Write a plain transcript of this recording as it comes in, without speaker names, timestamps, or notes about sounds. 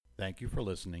Thank you for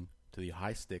listening to the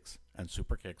High Sticks and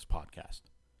Super Kicks podcast.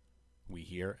 We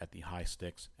here at the High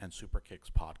Sticks and Super Kicks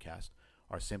podcast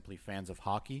are simply fans of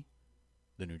hockey,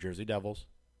 the New Jersey Devils,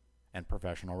 and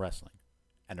professional wrestling,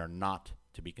 and are not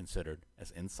to be considered as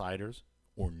insiders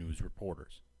or news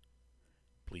reporters.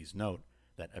 Please note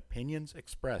that opinions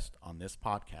expressed on this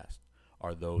podcast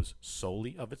are those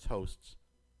solely of its hosts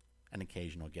and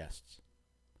occasional guests.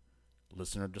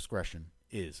 Listener discretion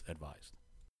is advised.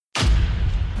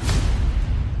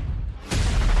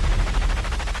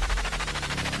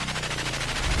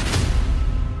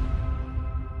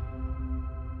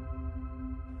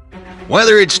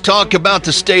 Whether it's talk about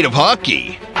the state of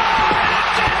hockey,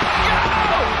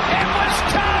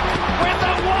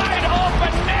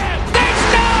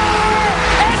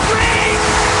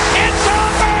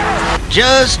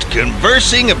 just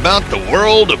conversing about the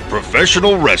world of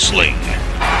professional wrestling.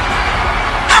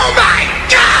 Oh my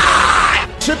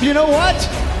God! Chip, you know what?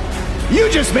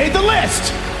 You just made the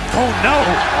list! Oh no!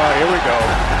 Oh, here we go.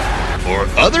 Or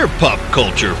other pop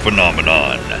culture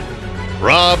phenomenon.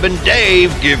 Rob and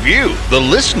Dave give you, the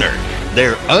listener,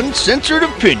 their uncensored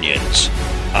opinions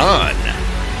on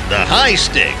the High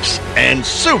Sticks and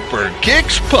Super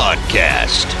Kicks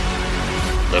podcast.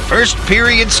 The first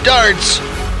period starts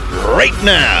right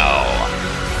now.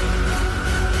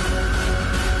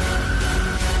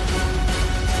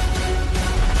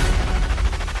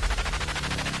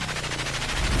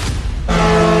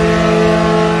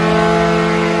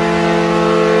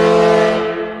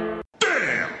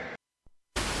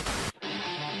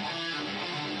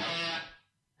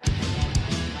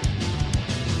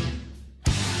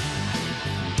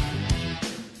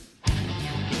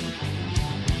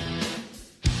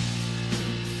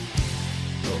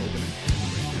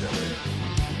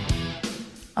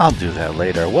 I'll do that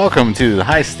later. Welcome to the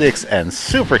High Sticks and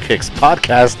Super Kicks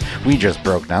podcast. We just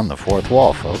broke down the fourth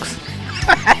wall, folks.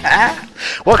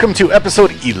 Welcome to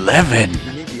episode 11.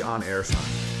 You need the on-air sign.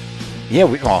 Yeah,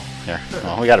 we got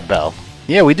a bell.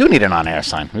 Yeah, we do need an on-air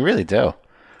sign. We really do.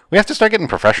 We have to start getting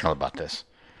professional about this.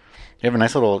 We have a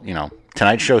nice little,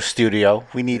 Tonight Show studio.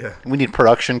 We need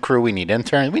production crew. We need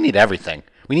interns. We need everything.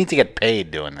 We need to get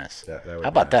paid doing this. That would How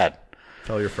about be nice. that?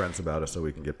 Tell your friends about us so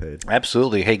we can get paid.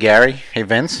 Absolutely. Hey, Gary. Hey,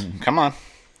 Vince. Come on.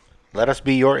 Let us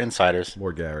be your insiders.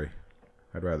 More Gary.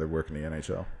 I'd rather work in the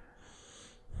NHL.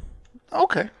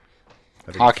 Okay.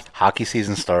 Hockey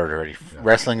season started already. Yeah.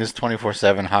 Wrestling is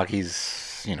 24/7. Hockey's,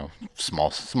 small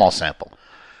sample.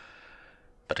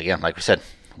 But again, like we said,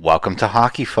 welcome to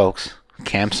hockey, folks.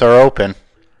 Camps are open.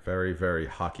 Very, very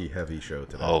hockey-heavy show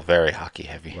today. Oh, very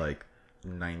hockey-heavy. Like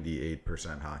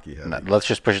 98% hockey-heavy. Let's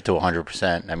just push it to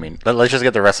 100%. I mean, let's just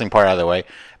get the wrestling part out of the way.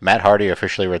 Matt Hardy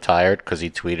officially retired because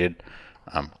he tweeted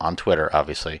on Twitter,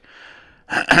 obviously,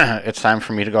 "It's time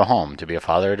for me to go home, to be a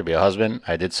father, to be a husband.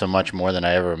 I did so much more than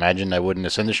I ever imagined I would in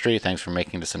this industry. Thanks for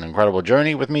making this an incredible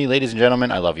journey with me. Ladies and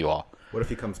gentlemen, I love you all." What if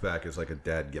he comes back as like a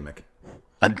dad gimmick?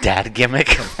 A dad gimmick?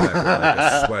 Comes back with like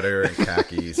a sweater and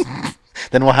khakis.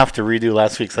 Then we'll have to redo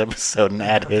last week's episode and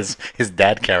add his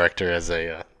dad character as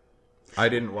a... I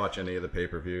didn't watch any of the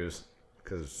pay-per-views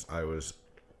because I was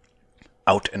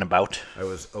out and about. I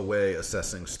was away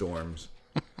assessing storms.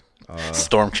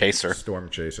 Storm Chaser. Storm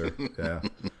Chaser, yeah.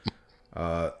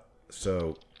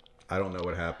 So I don't know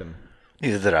what happened.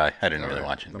 Neither did I. I didn't really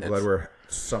watch it. I'm glad we're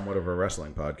somewhat of a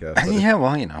wrestling podcast. Yeah,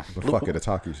 well, But fuck it, it's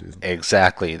hockey season.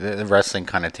 Exactly. The wrestling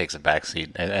kind of takes a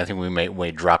backseat. I think we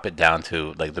may drop it down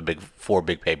to like the four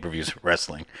big pay-per-views for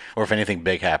wrestling. Or if anything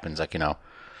big happens, like,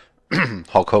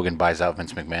 Hulk Hogan buys out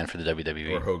Vince McMahon for the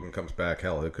WWE. Or Hogan comes back.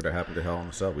 Hell, it could have happened to Hell in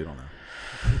a Cell. We don't know.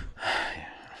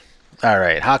 All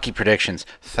right, hockey predictions.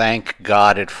 Thank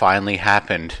God it finally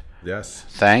happened. Yes.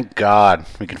 Thank God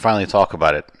we can finally talk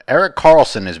about it. Erik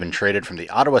Karlsson has been traded from the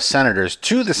Ottawa Senators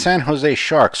to the San Jose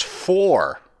Sharks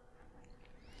for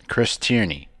Chris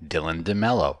Tierney, Dylan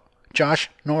DeMello, Josh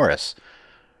Norris,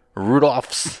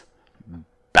 Rudolfs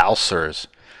Balcers,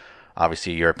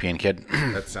 obviously a European kid.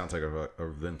 That sounds like a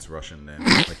Vince Russian name.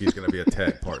 Like he's going to be a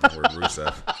tag partner with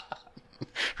Rusev.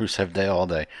 Rusev Day all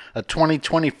day. A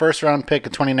 2020 first-round pick, a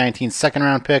 2019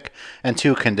 second-round pick, and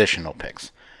 2 conditional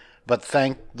picks. But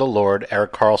thank the Lord,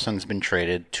 Erik Karlsson's been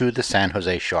traded to the San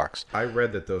Jose Sharks. I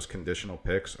read that those conditional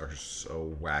picks are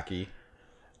so wacky,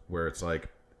 where it's like,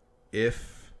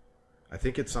 I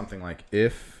think it's something like,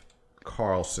 if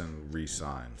Karlsson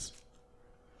re-signs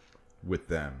with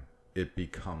them, it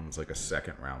becomes like a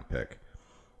second-round pick.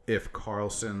 If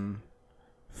Karlsson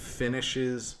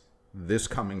finishes this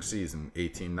coming season,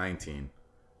 18-19,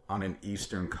 on an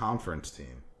Eastern Conference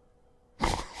team,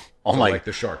 like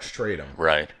the Sharks trade him,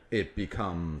 right? It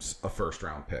becomes a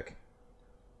first-round pick.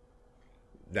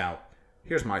 Now,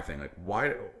 here's my thing. Like,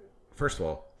 why? First of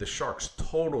all, the Sharks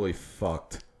totally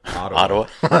fucked Ottawa.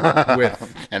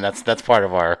 with and that's part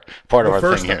of our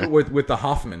thing here. With the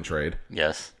Hoffman trade.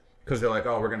 Yes. Because they're like,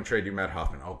 oh, we're going to trade you Matt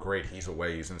Hoffman. Oh, great, he's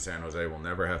away. He's in San Jose. We'll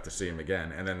never have to see him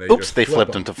again. And then they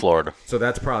flipped him to Florida. So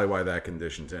that's probably why that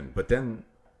condition's in. But then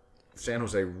San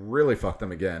Jose really fucked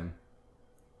them again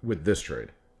with this trade.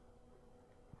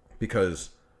 Because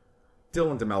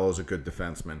Dylan DeMello is a good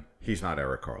defenseman. He's not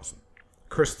Erik Karlsson.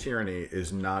 Chris Tierney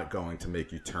is not going to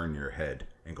make you turn your head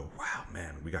and go, wow,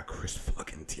 man, we got Chris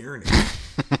fucking Tierney.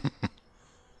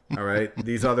 All right?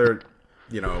 These other,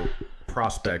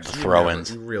 prospects,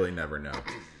 throw-ins. You really never know.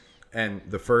 And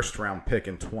the first round pick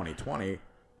in 2020,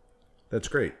 that's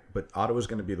great. But Ottawa's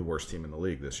going to be the worst team in the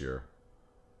league this year.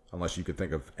 Unless you could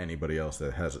think of anybody else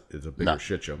that is a bigger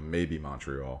shit show. Maybe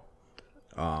Montreal.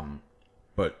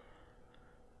 But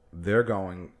they're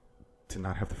going to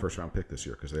not have the first round pick this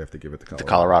year because they have to give it to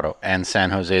Colorado. And San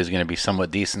Jose is going to be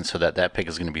somewhat decent, so that pick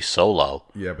is going to be so low.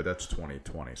 Yeah, but that's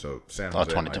 2020. So San Jose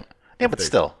 2020. Yeah, but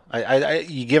still,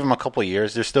 you give them a couple of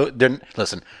years.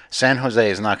 Listen, San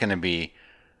Jose is not going to be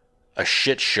a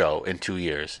shit show in 2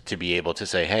 years to be able to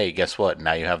say, hey, guess what?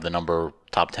 Now you have the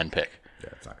top 10 pick. Yeah,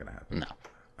 it's not going to happen.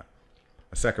 No.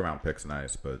 A second round pick's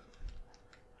nice, but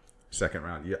second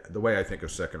round, yeah, the way I think of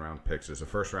second round picks is a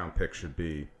first round pick should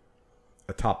be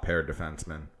a top pair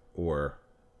defenseman or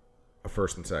a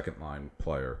first and second line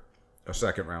player. A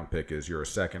second round pick is you're a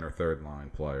second or third line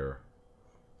player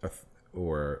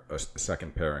or a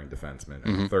second pairing defenseman.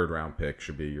 And the third round pick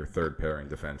should be your third pairing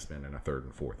defenseman and a third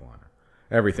and fourth liner.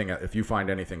 Everything, if you find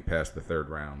anything past the third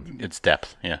round, it's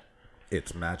depth, yeah.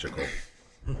 It's magical.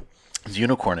 It's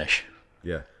unicornish.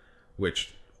 Yeah,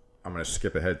 which I'm going to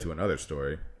skip ahead to another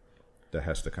story that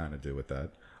has to kind of do with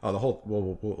that.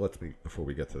 Before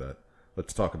we get to that,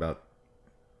 let's talk about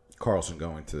Karlsson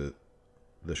going to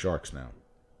the Sharks now.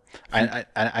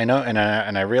 I know, and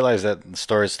I realize that the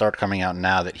stories start coming out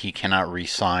now that he cannot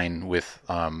re-sign with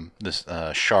this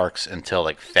Sharks until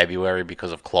like February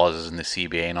because of clauses in the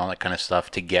CBA and all that kind of stuff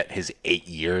to get his 8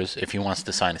 years. If he wants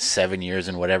to sign 7 years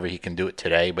and whatever, he can do it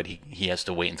today, but he has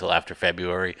to wait until after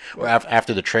February or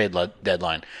after the trade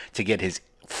deadline to get his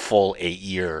full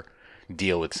 8-year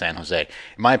deal with San Jose. In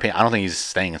my opinion, I don't think he's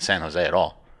staying in San Jose at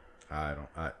all.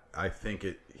 I think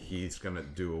he's going to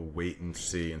do a wait and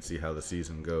see how the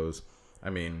season goes. I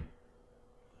mean,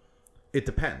 it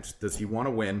depends. Does he want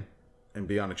to win and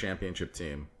be on a championship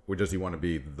team, or does he want to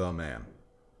be the man?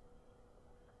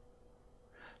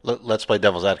 Let's play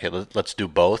devil's advocate. Let's do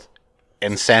both.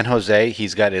 In San Jose,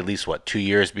 he's got at least, 2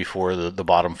 years before the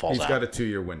bottom falls out? He's got a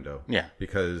 2-year window. Yeah.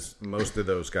 Because most of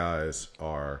those guys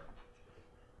are,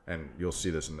 and you'll see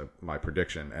this in my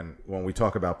prediction, and when we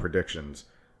talk about predictions,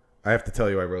 I have to tell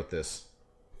you I wrote this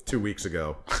 2 weeks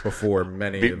ago before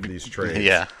many of these trades.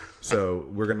 Yeah. So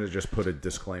we're going to just put a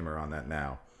disclaimer on that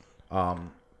now.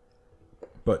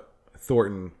 But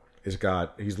Thornton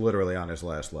he's literally on his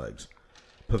last legs.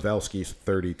 Pavelski's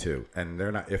 32. And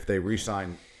they're not, if they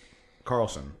re-sign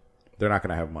Karlsson, they're not going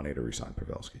to have money to re-sign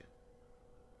Pavelski.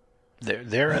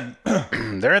 They're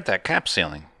at that cap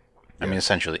ceiling. I mean,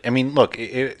 essentially. I mean, look,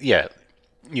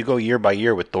 you go year by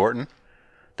year with Thornton.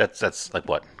 That's like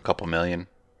what, a couple million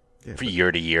for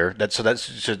year to year.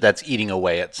 That's eating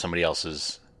away at somebody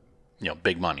else's,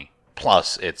 big money.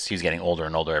 Plus, he's getting older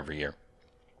and older every year.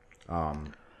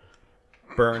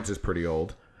 Burns is pretty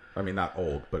old. I mean, not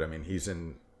old, but I mean he's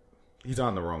on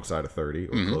the wrong side of 30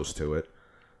 or close to it.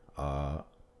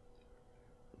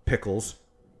 Pickles,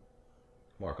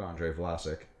 Marc-Andre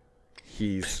Vlasic,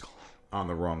 he's on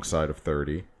the wrong side of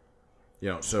 30.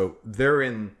 So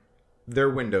their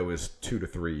window is 2 to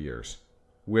 3 years,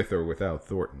 with or without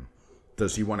Thornton.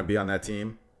 Does he want to be on that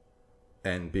team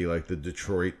and be like the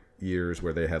Detroit years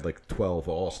where they had like 12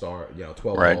 All-Star,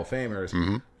 12 right. Hall of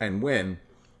Famers and win?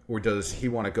 Or does he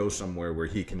want to go somewhere where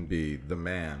he can be the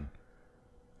man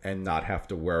and not have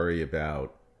to worry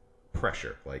about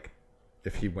pressure? Like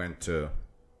if he went to,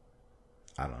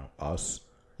 I don't know, us,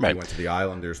 right. He went to the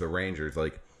Islanders, the Rangers,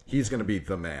 like he's going to be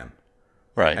the man.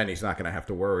 Right. And he's not going to have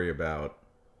to worry about,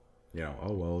 he's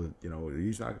going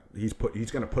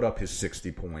to put up his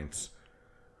 60 points.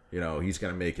 He's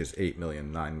going to make his $8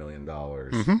 million, $9 million.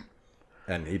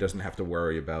 And he doesn't have to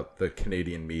worry about the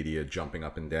Canadian media jumping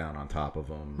up and down on top of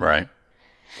him. Right.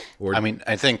 I mean,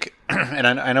 I think, and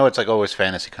I know it's like always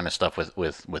fantasy kind of stuff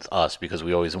with us because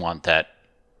we always want that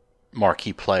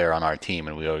marquee player on our team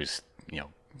and we always,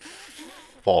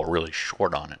 fall really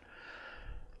short on it.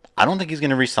 I don't think he's going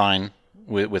to re-sign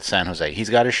with San Jose. He's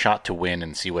got his shot to win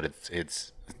and see what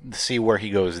see where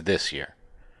he goes this year.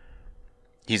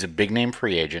 He's a big name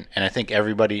free agent, and I think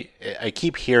I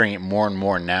keep hearing it more and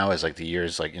more now as like the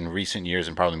years, like in recent years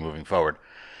and probably moving forward,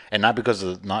 and not because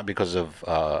of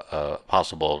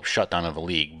possible shutdown of the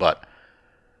league, but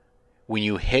when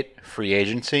you hit free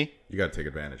agency, You got to take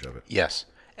advantage of it. yes,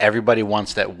 everybody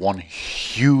wants that one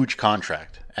huge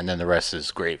contract, and then the rest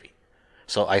is gravy.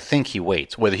 So I think he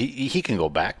waits. Whether he can go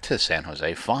back to San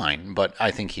Jose, fine, but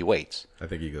I think he waits. I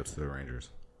think he goes to the Rangers.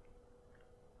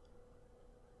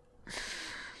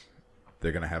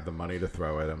 They're going to have the money to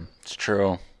throw at him. It's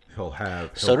true.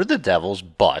 So did the Devils,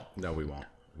 but No, we won't.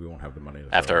 We won't have the money to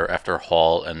throw at him. after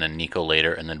Hall and then Nico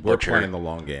later and then We're Butcher. playing the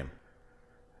long game.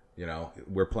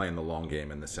 We're playing the long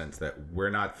game in the sense that we're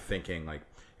not thinking like,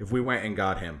 if we went and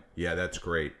got him, yeah, that's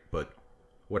great. But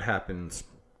what happens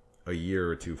a year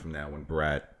or two from now when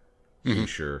Bratt,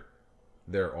 Heischer,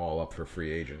 they're all up for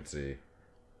free agency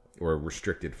or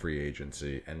restricted free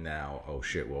agency, and now, oh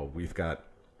shit, well, we've got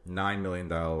 $9 million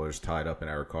tied up in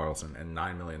Erik Karlsson and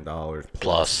 $9 million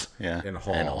plus in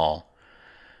Hall. And Hall.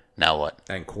 Now what?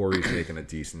 And Corey's making a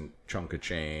decent chunk of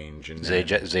change. And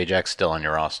Zajak's still on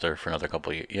your roster for another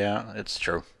couple of years. Yeah, it's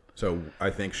true. So I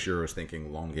think Shearer's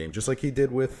thinking long game, just like he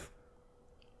did with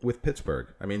Pittsburgh.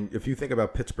 I mean, if you think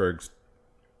about Pittsburgh's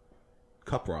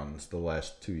cup runs the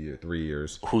last 3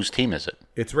 years. Whose team is it?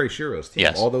 It's Ray Shearer's team.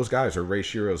 Yes. All those guys are Ray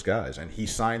Shearer's guys, and he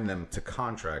signed them to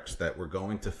contracts that were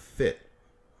going to fit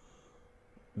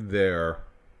their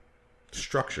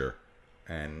structure.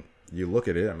 And you look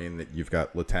at it, I mean, you've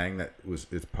got Letang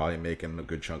is probably making a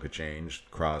good chunk of change.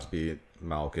 Crosby,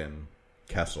 Malkin,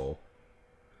 Kessel.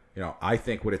 I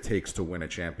think what it takes to win a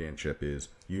championship is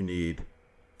you need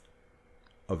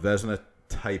a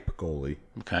Vezina-type goalie.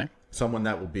 Okay. Someone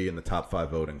that will be in the top 5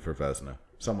 voting for Vezina.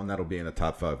 Someone that will be in the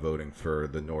top 5 voting for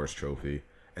the Norris Trophy.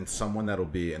 And someone that will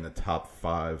be in the top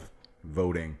 5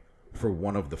 voting for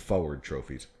one of the forward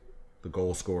trophies. The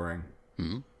goal scoring,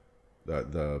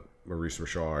 the Maurice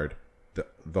Richard,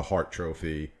 the Hart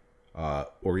Trophy,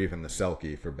 or even the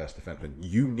Selke for best defenseman.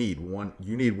 You need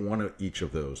one of each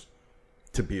of those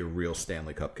to be a real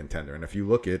Stanley Cup contender. And if you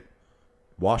look at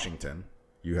Washington,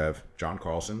 you have John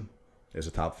Carlson is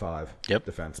a top 5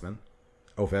 defenseman.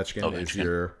 Ovechkin is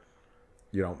your,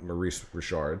 Maurice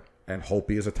Richard, and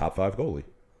Holtby is a top 5 goalie.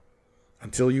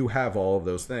 Until you have all of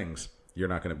those things, you're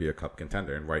not going to be a cup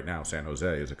contender. And right now, San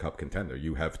Jose is a cup contender.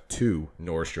 You have 2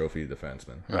 Norris Trophy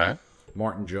defensemen. Right.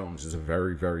 Martin Jones is a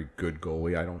very, very good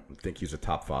goalie. I don't think he's a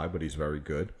top 5, but he's very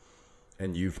good.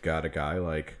 And you've got a guy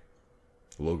like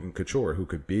Logan Couture who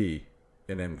could be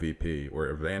an MVP, or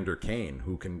Evander Kane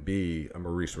who can be a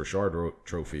Maurice Richard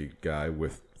Trophy guy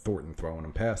with Thornton throwing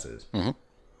him passes. Mm-hmm.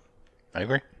 I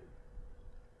agree.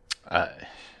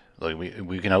 Look,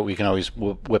 we can always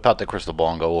whip out the crystal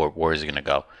ball and go, or where is he going to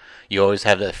go? You always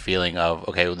have that feeling of,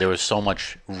 okay, there was so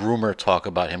much rumor talk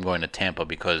about him going to Tampa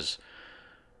because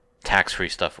tax-free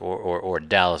stuff, or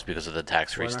Dallas because of the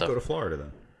tax-free Why not stuff. go to Florida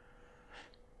then?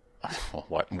 Well,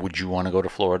 what would you want to go to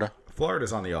Florida?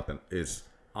 Florida's on the up and is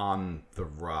on the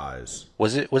rise.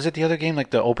 Was it the other game,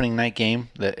 like the opening night game?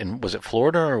 Was it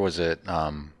Florida or was it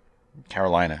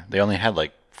Carolina? They only had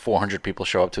like 400 people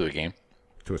show up to a game.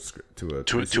 To a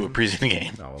preseason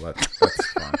game. No, well, that's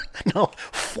fine. No,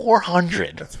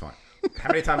 400. That's fine. How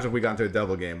many times have we gone to a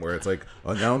Devil game where it's like,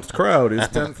 announced crowd is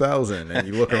 10,000, and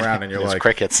you look around and you're There's like,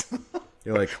 crickets.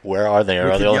 You're like, where are they?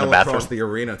 Are they all in the yell bathroom? across the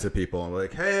arena to people and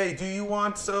like, hey, do you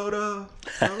want soda?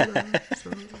 Soda.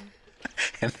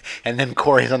 And then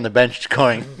Corey's on the bench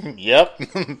going, yep,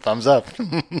 thumbs up.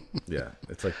 Yeah,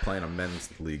 it's like playing a men's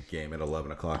league game at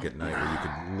 11 o'clock at night where you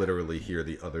could literally hear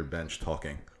the other bench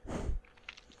talking.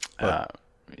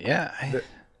 Yeah.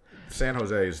 San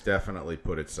Jose has definitely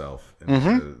put itself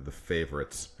into the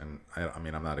favorites. And I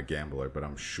mean, I'm not a gambler, but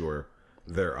I'm sure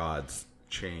their odds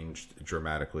changed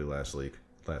dramatically last week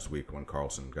when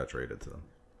Karlsson got traded to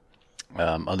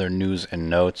them. Other news and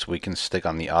notes, we can stick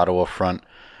on the Ottawa front.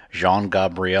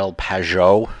 Jean-Gabriel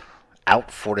Pageau out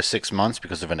 4 to 6 months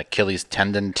because of an Achilles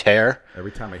tendon tear.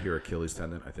 Every time I hear Achilles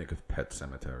tendon, I think of Pet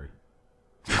Sematary.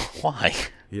 Why?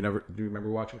 Do you remember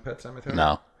watching Pet Sematary?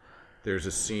 No. There's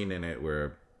a scene in it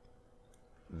where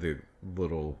the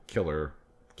little killer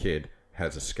kid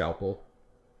has a scalpel,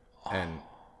 and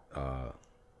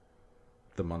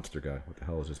the Munster guy, what the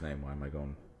hell is his name? Why am I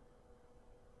going?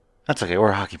 That's okay. We're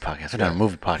a hockey podcast. We're not a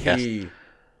movie podcast. He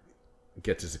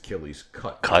gets his Achilles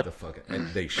cut. And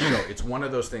they show. It's one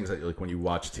of those things that, like, when you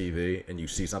watch TV and you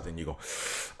see something, you go,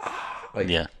 like,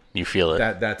 yeah, you feel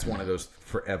it. That's one of those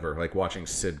forever, like watching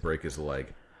Sid break his leg.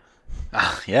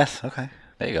 Yes. Okay.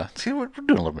 There you go. See, we're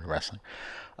doing a little bit of wrestling.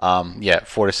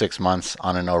 4 to 6 months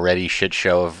on an already shit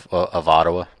show of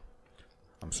Ottawa.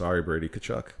 I'm sorry, Brady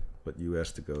Tkachuk. but you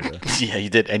asked to go there. Yeah, you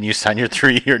did, and you signed your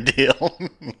 3-year deal.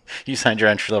 You signed your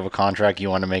entry-level contract. You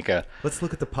want to make a... Let's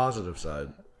look at the positive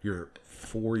side. You're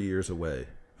 4 years away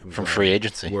from free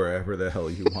agency. Wherever the hell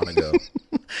you want to go.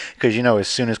 Because, you know, as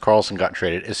soon as Carlson got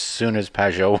traded, as soon as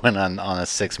Pajot went on a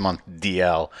 6-month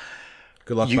DL...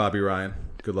 Good luck, Bobby Ryan.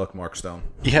 Good luck, Mark Stone.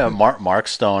 Yeah, Mark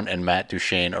Stone and Matt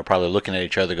Duchene are probably looking at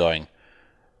each other going,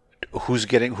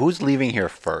 who's leaving here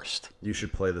first? You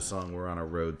should play the song "We're on a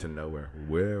Road to Nowhere."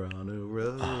 We're on a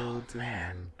road to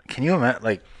man. Can you imagine?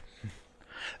 Like,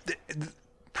 the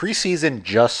preseason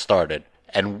just started,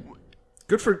 and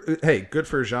good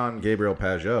for Jean-Gabriel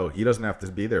Pajot. He doesn't have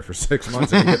to be there for 6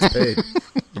 months and he gets paid.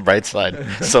 Bright side,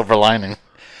 silver lining.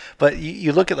 But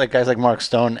you look at like guys like Mark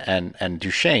Stone and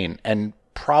Duchene, and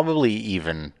probably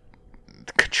even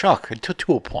Kachuk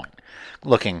to a point.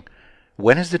 Looking,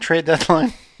 when is the trade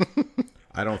deadline?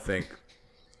 I don't think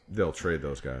they'll trade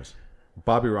those guys.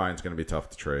 Bobby Ryan's going to be tough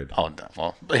to trade. Oh,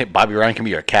 well, hey, Bobby Ryan can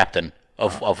be your captain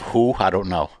of who? I don't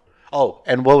know. Oh,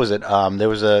 and what was it? There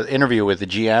was an interview with the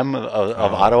GM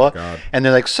of Ottawa, God. And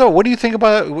they're like, "So, what do you think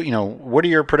about what are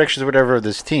your predictions, or whatever, of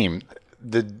this team?"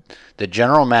 The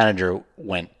general manager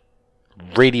went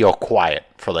radio quiet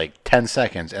for like 10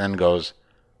 seconds, and then goes,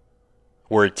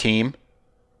 "We're a team."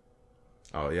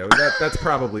 Oh yeah, that's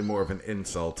probably more of an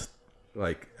insult.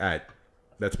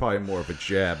 That's probably more of a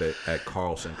jab at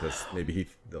Carlson, because maybe he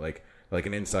like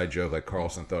an inside joke. Like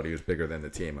Carlson thought he was bigger than the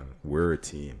team, and we're a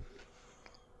team.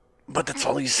 But that's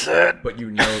all he said. But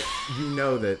you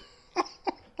know that.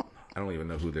 I don't even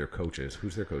know who their coach is.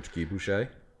 Who's their coach? Guy Boucher?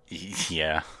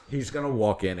 Yeah. He's gonna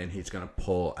walk in and he's gonna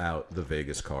pull out the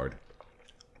Vegas card.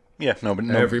 Yeah,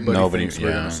 Everybody thinks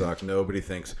we're gonna suck. Nobody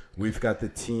thinks we've got the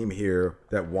team here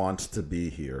that wants to be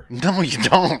here. No, you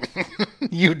don't.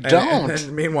 You don't.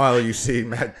 And meanwhile, you see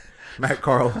Matt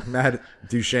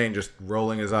Duchene just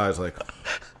rolling his eyes like,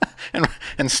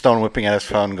 and Stone whipping at his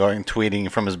phone, tweeting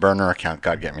from his burner account.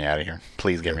 God, get me out of here!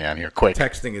 Please get me out of here, quick!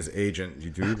 Texting his agent.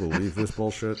 Do you believe this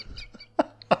bullshit?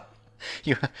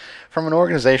 From an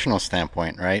organizational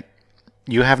standpoint, right?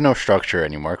 You have no structure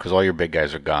anymore because all your big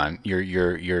guys are gone.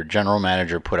 Your general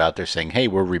manager put out there saying, "Hey,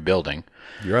 we're rebuilding."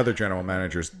 Your other general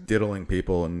manager's diddling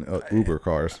people in Uber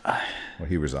cars. Well,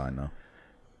 he resigned though.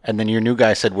 And then your new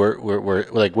guy said, "We're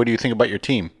like, what do you think about your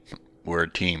team?" We're a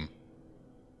team.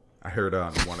 I heard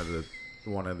on one of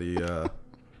the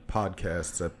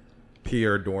podcasts that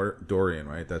Pierre Dorian,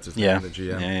 right? That's his name, the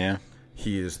GM. Yeah.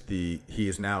 He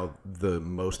is now the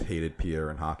most hated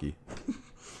Pierre in hockey.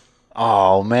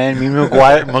 Oh man,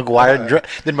 McGuire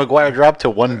did McGuire drop to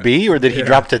 1B or did he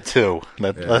drop to 2?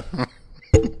 But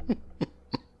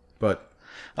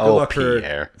good luck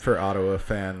Pierre. for Ottawa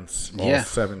fans, all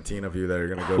 17 of you that are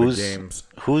going to go to games.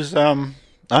 Who's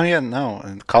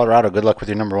Colorado. Good luck with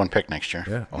your number 1 pick next year.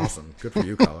 Yeah, awesome. Good for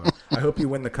you, Colorado. I hope you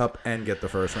win the cup and get the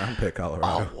first round pick,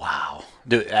 Colorado. Oh wow,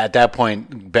 dude! At that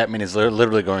point, Bettman is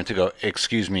literally going to go.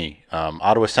 Excuse me,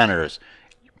 Ottawa Senators,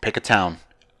 pick a town,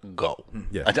 go.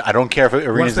 Yeah. I don't care if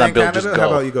arena's not built. Canada, just go. How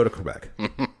about you go to Quebec?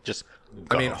 Just.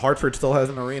 Go. I mean, Hartford still has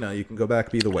an arena. You can go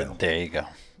back, be the whale. There you go.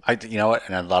 You know what?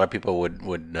 And a lot of people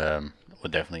would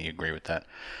definitely agree with that.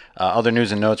 Other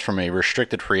news and notes from a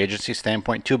restricted free agency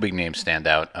standpoint, 2 big names stand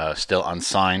out, still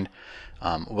unsigned.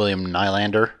 William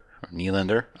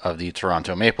Nylander of the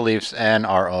Toronto Maple Leafs, and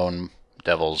our own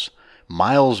Devils,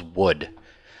 Miles Wood.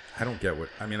 I don't get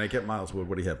I get Miles Wood.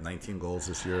 What do you have, 19 goals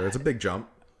this year? It's a big jump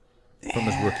from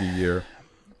his rookie year,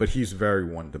 but he's very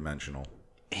one-dimensional.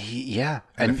 And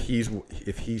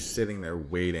if he's sitting there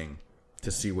waiting to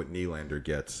see what Nylander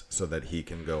gets so that he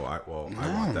can go, I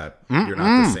want that. You're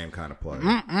not the same kind of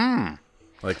player.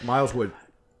 Like Miles Wood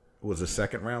was a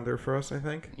second rounder for us, I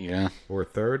think. Yeah. Or a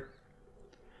third.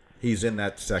 He's in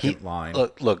that second line.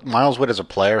 Look, Miles Wood as a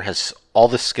player has all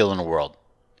the skill in the world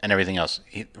and everything else.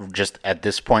 He, just at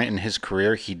this point in his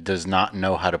career, he does not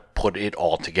know how to put it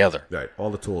all together. Right. All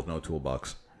the tools, no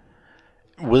toolbox.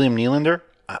 William Nylander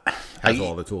has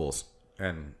all the tools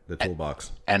and the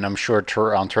toolbox. And I'm sure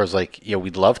Toronto's like, yeah,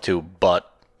 we'd love to,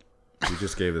 but we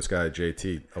just gave this guy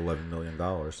JT $11 million.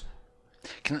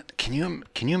 Can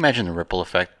you imagine the ripple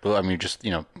effect? I mean, just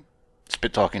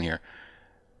spit talking here.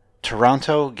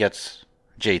 Toronto gets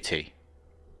JT.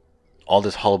 All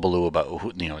this hullabaloo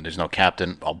about there's no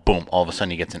captain. Oh, boom! All of a sudden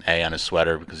he gets an A on his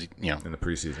sweater because in the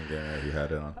preseason game he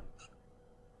had it on.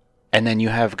 And then you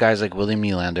have guys like William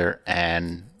Nylander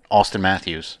and Austin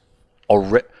Matthews.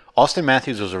 Austin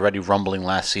Matthews was already rumbling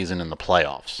last season in the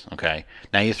playoffs. Okay,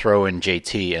 now you throw in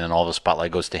JT, and then all the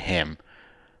spotlight goes to him.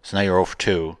 So now you're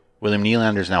 0-2. William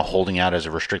Nylander is now holding out as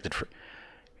a restricted free.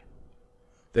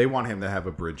 They want him to have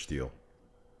a bridge deal.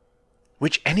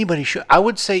 which anybody should. I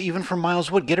would say even for Miles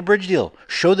Wood, get a bridge deal.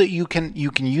 Show that you can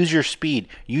use your speed,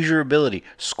 use your ability,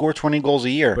 score 20 goals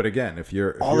a year. But again, if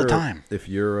you're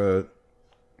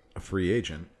a free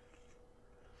agent,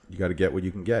 you got to get what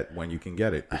you can get when you can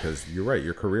get it, because you're right,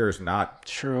 your career is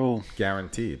not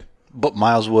guaranteed. But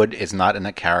Miles Wood is not in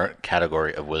the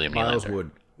category of William Nylander. Miles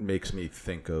Wood makes me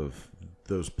think of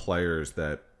those players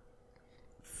that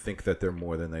think that they're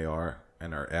more than they are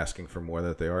and are asking for more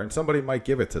than they are, and somebody might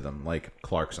give it to them, like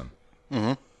Clarkson,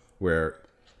 where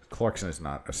Clarkson is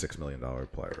not a $6 million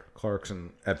player.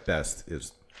 Clarkson, at best,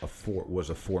 was a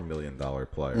 $4 million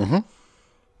player.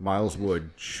 Miles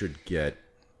Wood should get,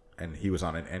 and he was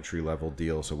on an entry-level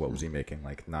deal, so what was he making,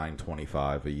 like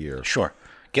 $925 a year? Sure.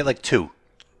 Get like 2.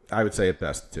 I would say at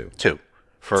best 2. 2.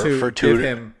 For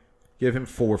 2. Give him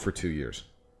 4 for 2 years,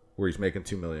 where he's making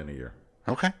 $2 million a year.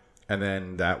 Okay. And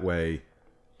then that way,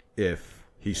 if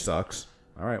he sucks,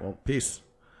 all right, well, peace.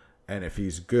 And if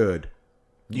he's good,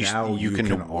 now you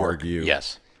can argue.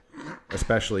 Yes.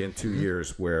 Especially in 2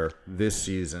 years, where this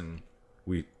season,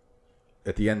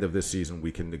 at the end of this season,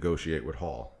 we can negotiate with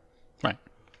Hall. Right.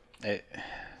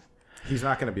 He's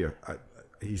not going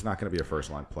to be a first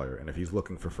line player, and if he's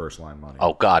looking for first line money,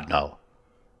 oh God, no.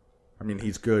 I mean,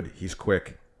 he's good, he's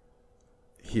quick,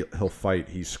 he'll fight,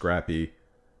 he's scrappy,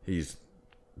 he's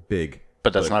big.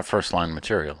 But that's not first line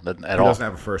material at all. He doesn't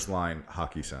have a first line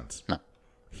hockey sense. No.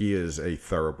 He is a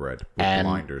thoroughbred with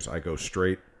blinders. I go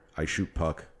straight, I shoot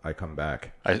puck, I come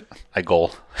back. I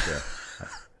goal. Yeah.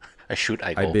 I shoot,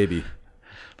 I goal. I baby.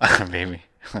 Baby.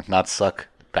 Not suck.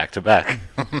 Back to back.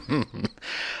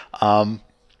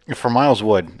 For Miles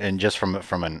Wood, and just from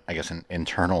an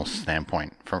internal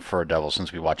standpoint for Devils,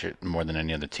 since we watch it more than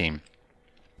any other team,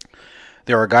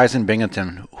 there are guys in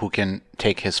Binghamton who can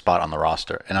take his spot on the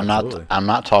roster, and I'm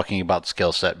not talking about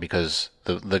skill set, because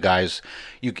the guys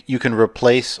you can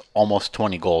replace almost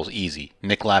 20 goals easy.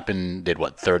 Nick Lappin did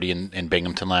 30 in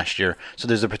Binghamton last year, so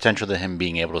there's a potential to him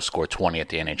being able to score 20 at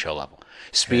the NHL level.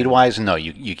 Speed wise, no,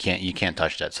 you can't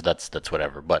touch that. So that's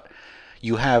whatever. But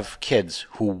you have kids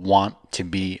who want to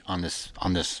be on this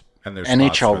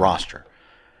NHL roster,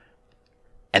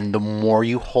 and the more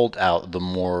you hold out, the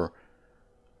more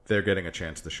they're getting a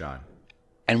chance to shine.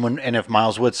 And if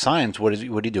Miles Wood signs, what do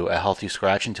you do? A healthy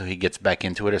scratch until he gets back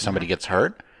into it, or somebody gets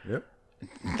hurt? Yep.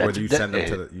 Or you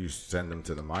send them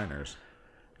to the minors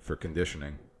for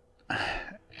conditioning.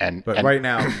 But right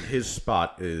now, his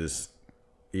spot is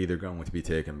either going to be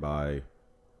taken by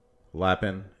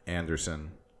Lappin,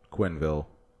 Anderson, Quenneville,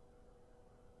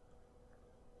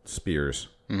 Spears,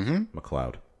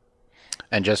 McLeod.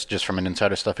 And just from an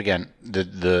insider stuff again,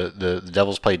 the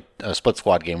Devils played a split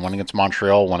squad game, one against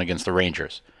Montreal, one against the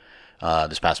Rangers,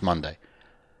 this past Monday.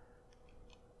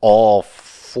 All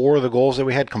 4 of the goals that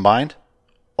we had combined,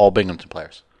 all Binghamton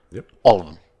players. Yep. All of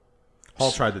them.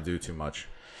 Hall tried to do too much.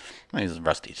 He's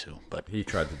rusty too, but he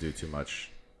tried to do too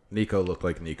much. Nico looked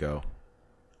like Nico.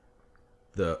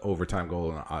 The overtime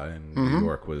goal in New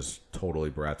York was totally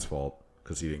Brat's fault,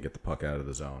 because he didn't get the puck out of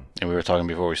the zone. And we were talking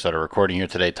before we started recording here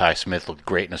today, Ty Smith looked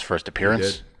great in his first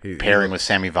appearance. Pairing with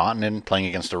Sammy Vatanen, playing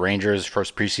against the Rangers,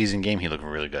 first preseason game, he looked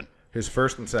really good. His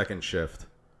first and second shift,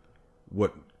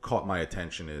 what caught my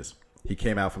attention is he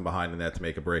came out from behind the net to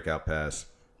make a breakout pass.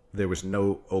 There was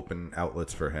no open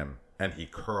outlets for him, and he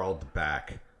curled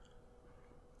back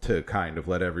to kind of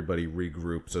let everybody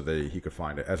regroup so that he could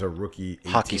find it. As a rookie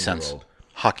 18-year-old.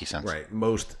 Hockey sense. Right.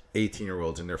 Most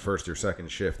 18-year-olds in their first or second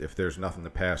shift, if there's nothing to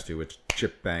pass to, it's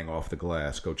chip bang off the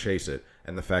glass, go chase it.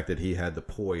 And the fact that he had the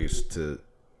poise to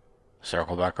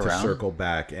circle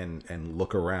back and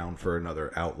look around for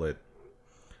another outlet,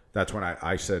 that's when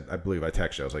I said, I believe I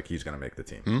texted you, I was like, he's going to make the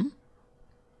team. Mm-hmm.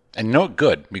 And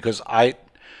good, because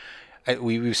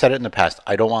we've said it in the past,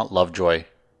 I don't want Lovejoy,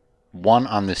 1,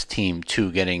 on this team,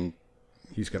 2, getting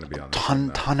he's going to be on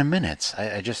ton of minutes.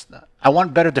 I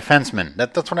want better defensemen.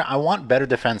 That's what I want, better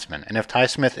defensemen. And if Ty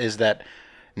Smith is that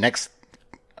next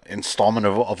installment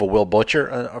of a Will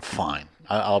Butcher, fine.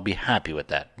 I'll be happy with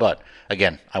that. But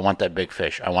again, I want that big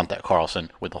fish. I want that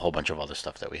Carlson with a whole bunch of other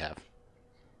stuff that we have.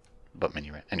 But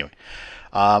anyway,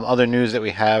 other news that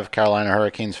we have: Carolina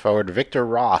Hurricanes forward Victor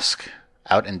Rask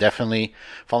out indefinitely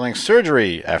following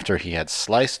surgery after he had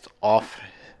sliced off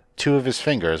 2 of his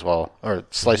fingers while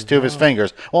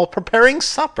preparing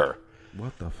supper.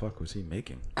 What the fuck was he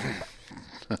making?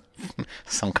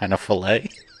 Some kind of fillet.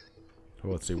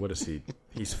 Well, let's see. What is he?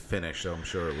 He's Finnish, so I'm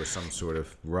sure it was some sort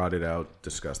of rotted out,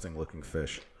 disgusting looking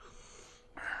fish.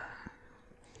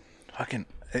 Fucking.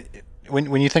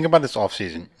 When you think about this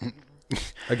offseason.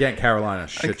 Again, Carolina,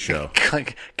 shit show.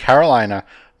 Carolina,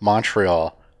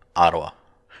 Montreal, Ottawa.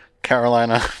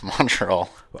 Carolina, Montreal,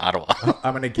 Ottawa.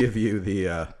 I'm going to give you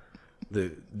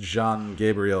the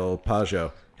Jean-Gabriel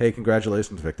Pajot. Hey,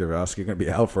 congratulations, Victor Vosk. You're going to be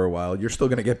out for a while. You're still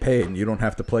going to get paid, and you don't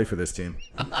have to play for this team.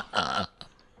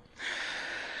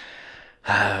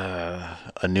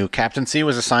 A new captaincy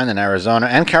was assigned in Arizona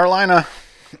and Carolina.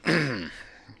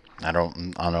 I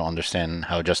don't understand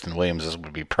how Justin Williams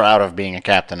would be proud of being a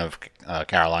captain of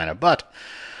Carolina, but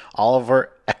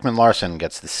Oliver Ekman-Larsson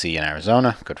gets the C in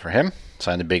Arizona. Good for him.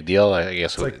 Signed a big deal, I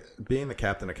guess. It's like being the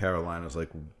captain of Carolina is like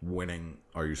winning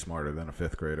Are You Smarter Than a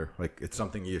Fifth Grader? Like, it's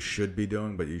something you should be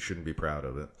doing, but you shouldn't be proud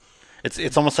of it.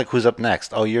 It's almost like who's up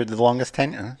next? Oh, you're the longest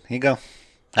tenure? Here you go.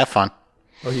 Have fun.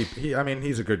 Well,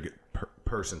 he's a good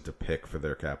person to pick for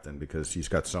their captain because he's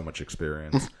got so much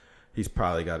experience. He's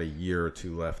probably got a year or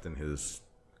two left in his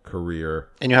career.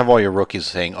 And you have all your rookies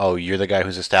saying, oh, you're the guy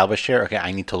who's established here? Okay,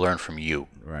 I need to learn from you.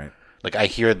 Right. Like, I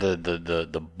hear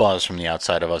the buzz from the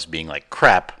outside of us being like,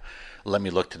 crap, let me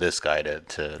look to this guy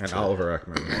to Oliver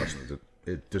Ekman-Larsson,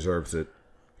 it deserves it.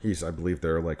 He's, I believe,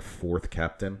 their, like, fourth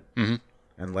captain. Mm-hmm.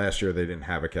 And last year they didn't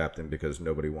have a captain because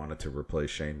nobody wanted to replace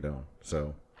Shane Doan.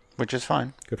 So... Which is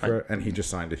fine. Good for it. And he just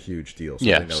signed a huge deal, so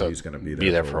they know he's going to be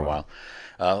there for a while.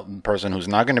 Person who's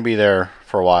not going to be there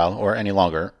for a while or any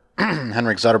longer,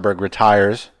 Henrik Zetterberg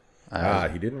retires.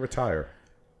 He didn't retire.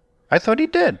 I thought he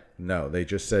did. No, they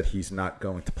just said he's not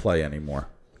going to play anymore.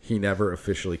 He never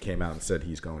officially came out and said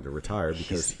he's going to retire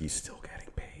because he's still getting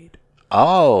paid.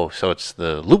 Oh, so it's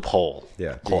the loophole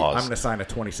clause. I'm going to sign a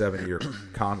 27-year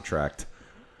contract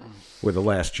where the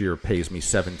last year pays me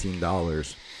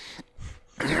 $17.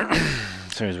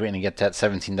 So he's waiting to get that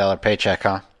 $17 paycheck,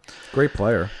 huh? Great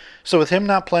player. So with him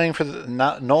not playing for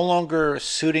no longer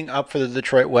suiting up for the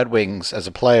Detroit Red Wings as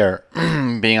a player,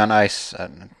 being on ice,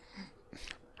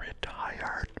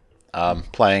 retired,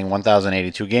 playing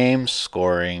 1,082 games,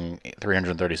 scoring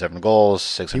 337 goals,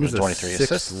 623 assists. He was a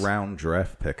sixth-round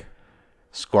draft pick,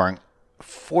 scoring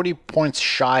 40 points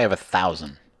shy of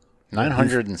 1,000,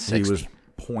 960. He was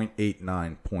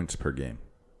 .89 points per game.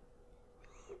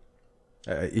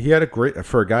 He had a great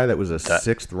for a guy that was a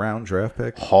sixth-round draft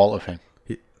pick. Hall of Fame.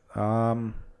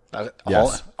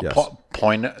 Yes.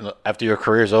 Point after your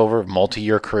career's over,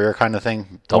 multi-year career kind of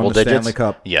thing. Double won the digits. Stanley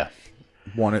Cup. Yeah.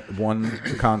 Won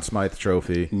the Conn Smythe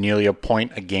Trophy. Nearly a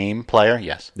point a game player.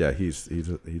 Yes. Yeah, he's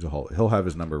a Hall. He'll have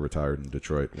his number retired in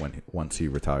Detroit once he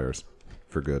retires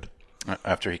for good.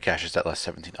 After he cashes that last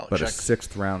 $17 check. But a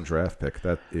sixth-round draft pick,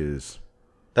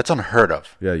 that's unheard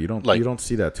of. Yeah, you don't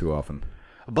see that too often.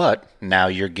 But now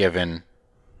you're given,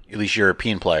 at least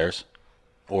European players,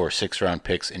 or sixth-round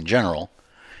picks in general,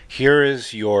 here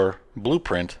is your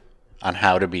blueprint on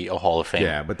how to be a Hall of Fame.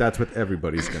 Yeah, but that's what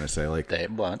everybody's going to say. Like,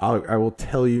 I will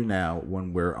tell you now,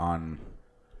 when we're on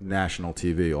national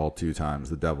TV all two times,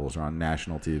 the Devils are on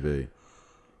national TV,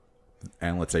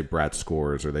 and let's say Brad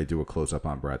scores or they do a close-up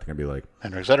on Brad, they're going to be like,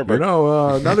 Henrik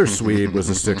Zetterberg. Another Swede was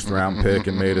a sixth-round pick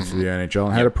and made it to the NHL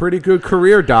and had a pretty good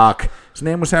career, Doc. His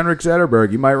name was Henrik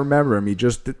Zetterberg. You might remember him. He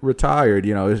just retired.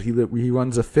 You know, he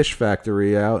runs a fish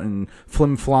factory out in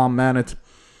Flim Flom, Manitoba.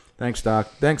 Thanks, Doc.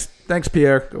 Thanks,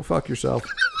 Pierre. Go fuck yourself.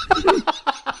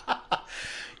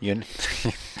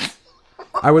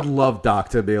 I would love Doc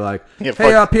to be like, hey,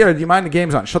 Pierre, do you mind the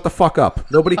game's on? Shut the fuck up.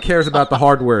 Nobody cares about the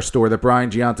hardware store that Brian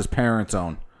Gianta's parents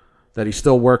own, that he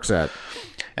still works at.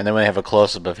 And then when they have a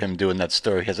close-up of him doing that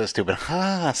story, he has that stupid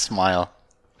smile.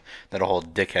 That whole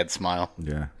dickhead smile.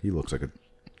 Yeah, he looks like a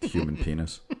human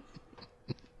penis.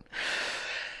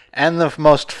 And the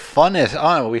most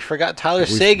funnest... we forgot Tyler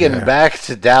Seguin back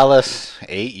to Dallas.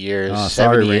 8 years.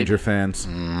 Sorry, Ranger fans.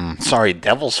 Sorry,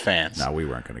 Devils fans. No, we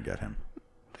weren't going to get him.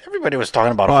 Everybody was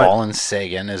talking about Hall and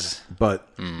Seguin. But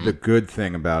the good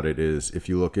thing about it is, if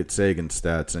you look at Sagan's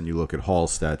stats and you look at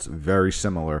Hall's stats, very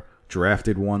similar.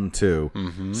 Drafted 1-2.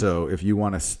 Mm-hmm. So if you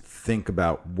want to think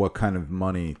about what kind of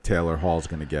money Taylor Hall's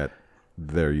going to get,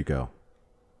 there you go.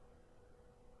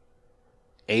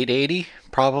 880,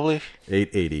 probably.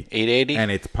 880. 880,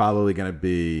 and it's probably going to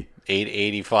be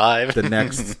 885. The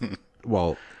next,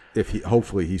 well,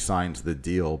 hopefully he signs the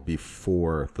deal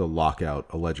before the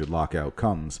alleged lockout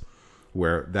comes,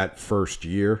 where that first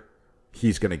year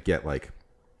he's going to get like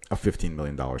a $15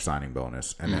 million signing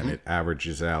bonus, and then it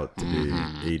averages out to be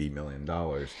 $80 million.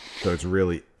 So it's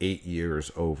really 8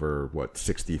 years over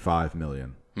 $65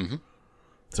 million. Mm-hmm.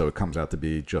 So it comes out to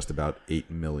be just about $8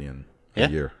 million a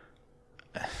year.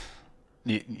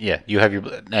 Yeah, you have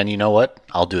and you know what?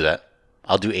 I'll do that.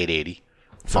 I'll do 880.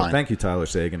 So thank you, Tyler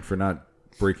Seguin, for not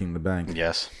breaking the bank.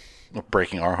 Yes,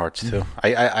 breaking our hearts too.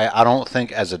 I don't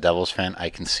think as a Devils fan I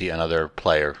can see another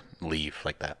player leave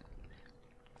like that.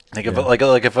 Like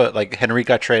if Henry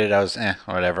got traded, I was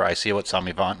whatever. I see what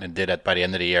Sami Vatanen did by the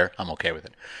end of the year. I'm okay with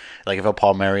it. Like if a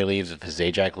Paul Murray leaves, if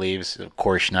Zajac leaves, if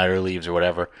Corey Schneider leaves or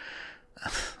whatever,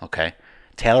 okay.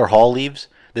 Taylor Hall leaves.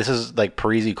 This is like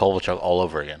Parise Kovalchuk all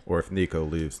over again. Or if Nico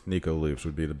leaves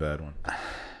would be the bad one.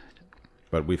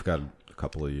 But we've got a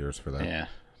couple of years for that. Yeah,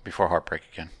 before heartbreak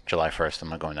again. July 1st, I'm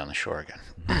not going down the shore again.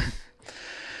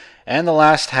 And the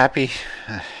last happy,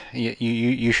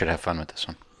 you should have fun with this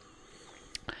one.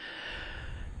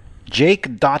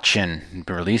 Jake Dotchin,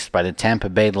 released by the Tampa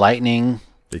Bay Lightning.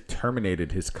 They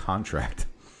terminated his contract.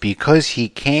 Because he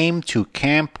came to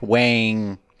camp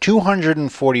weighing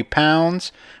 240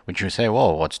 pounds, which you say,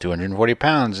 whoa, what's 240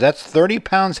 pounds? That's 30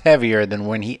 pounds heavier than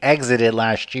when he exited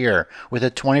last year with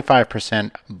a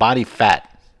 25% body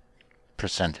fat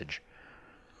percentage.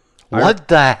 What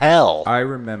the hell? I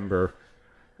remember,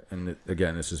 and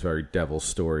again, this is very Devil's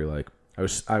story. Like I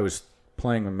was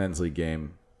playing a men's league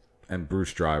game, and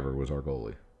Bruce Driver was our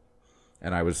goalie.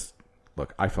 And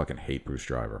I fucking hate Bruce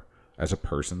Driver. As a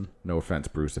person, no offense,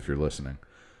 Bruce, if you're listening.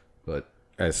 But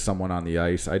as someone on the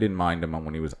ice, I didn't mind him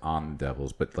when he was on the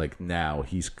Devils. But, like, now,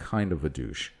 he's kind of a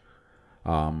douche.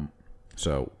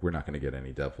 So, we're not going to get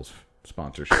any Devils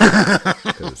sponsorship.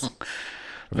 Because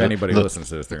if anybody listens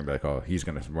to this, they're going to be like, oh, he's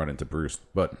going to run into Bruce.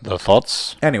 But the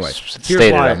thoughts anyway,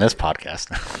 stated on this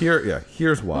podcast.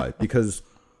 Here's why. Because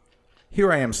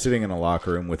here I am sitting in a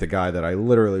locker room with a guy that I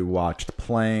literally watched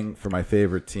playing for my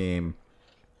favorite team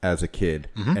as a kid,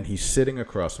 and he's sitting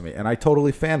across from me, and I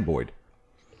totally fanboyed.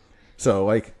 So,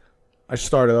 like, I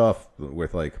started off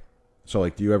with, like,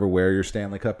 do you ever wear your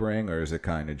Stanley Cup ring, or is it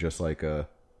kind of just like a,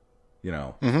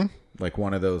 like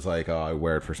one of those, like, oh, I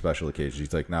wear it for special occasions?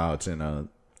 He's like, no, it's in a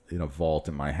vault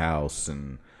in my house,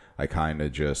 and I kind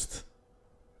of just,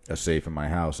 a safe in my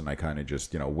house, and I kind of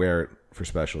just, wear it for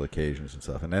special occasions and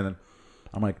stuff. And then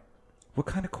I'm like, what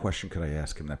kind of question could I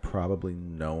ask him that probably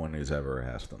no one has ever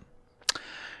asked him?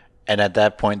 And at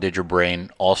that point, did your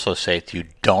brain also say to you,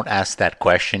 don't ask that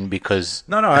question because...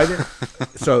 No, I didn't.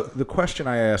 So the question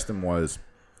I asked him was,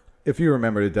 if you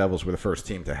remember, the Devils were the first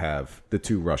team to have the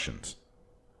two Russians.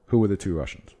 Who were the two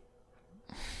Russians?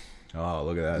 Oh,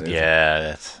 look at that. Yeah,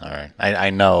 that's all right. I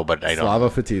know, but I don't... Slava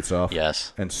Fetisov.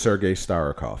 Yes. And Sergei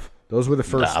Starikov. Those were the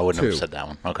first two. I wouldn't have said that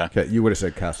one. Okay. You would have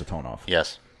said Kasatonov.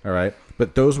 Yes. All right.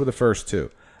 But those were the first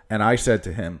two. And I said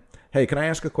to him, hey, can I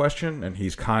ask a question? And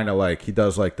he's kind of like, he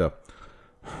does like the...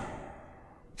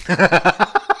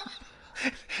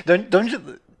 don't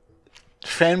you...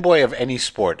 Fanboy of any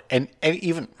sport, and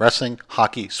even wrestling,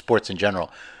 hockey, sports in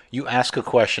general, you ask a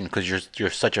question because you're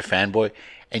such a fanboy,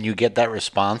 and you get that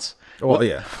response. Well,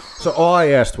 yeah. So all I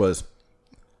asked was,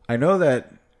 I know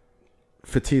that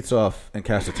Fetisov and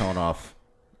Kasatonov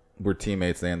were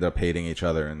teammates. They ended up hating each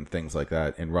other and things like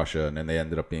that in Russia, and then they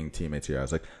ended up being teammates here. I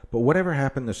was like, but whatever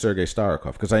happened to Sergei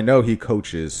Starikov? Because I know he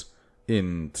coaches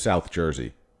in South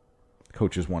Jersey.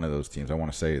 Coaches one of those teams. I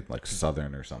want to say like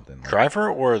Southern or something. Like,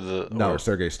 Driver or the... No,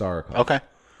 Sergei Starikov. Okay.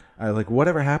 I like,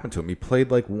 whatever happened to him? He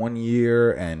played like 1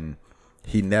 year, and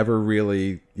he never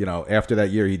really, after that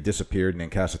year, he disappeared, and then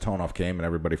Kasatonov came, and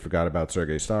everybody forgot about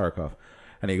Sergei Starikov.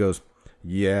 And he goes,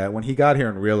 yeah, when he got here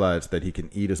and realized that he can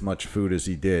eat as much food as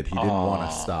he did, he didn't want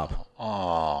to stop.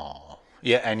 Oh.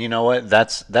 Yeah, and you know what?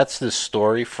 That's the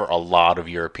story for a lot of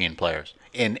European players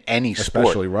in any sport.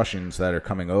 Especially Russians that are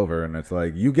coming over, and it's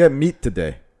like, you get meat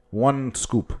today. 1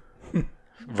 scoop.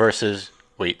 Versus,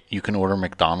 wait, you can order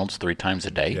McDonald's 3 times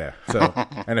a day? Yeah. So,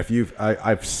 and if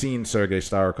I've seen Sergei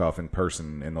Starikov in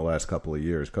person in the last couple of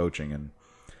years coaching, and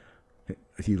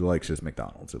he likes his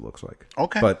McDonald's, it looks like.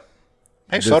 Okay. But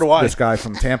hey, so do I. This guy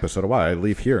from Tampa, so do I. I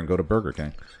leave here and go to Burger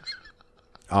King.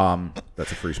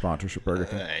 That's a free sponsorship, Burger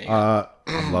King.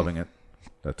 I'm loving it.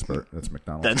 That's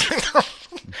McDonald's.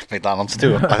 McDonald's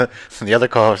too. The other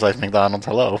co-host likes McDonald's.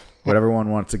 Hello. But everyone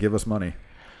wants to give us money.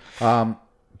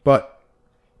 But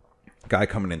guy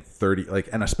coming in 30, like,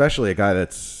 and especially a guy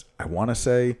that's, I want to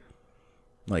say,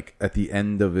 like at the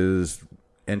end of his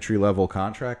entry level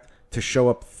contract, to show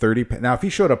up 30. Now, if he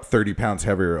showed up 30 pounds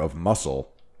heavier of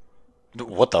muscle.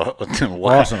 What the?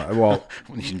 What? Awesome. Well,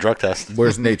 drug test.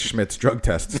 Where's Nate Schmidt's drug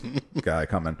test guy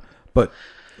coming? But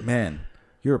man,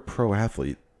 you're a pro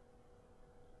athlete.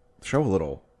 Show a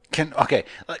little.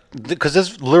 Because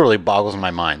this literally boggles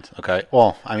my mind. Okay,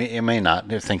 well, I mean, it may not.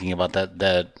 They're thinking about that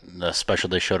the special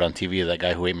they showed on TV, that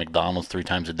guy who ate McDonald's 3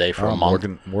 times a day for a month.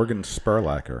 Morgan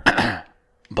Spurlacker.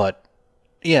 But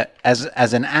yeah,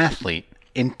 as an athlete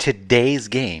in today's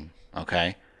game,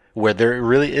 okay, where there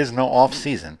really is no off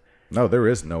season. No, there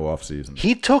is no off season.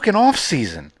 He took an off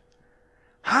season.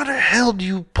 How the hell do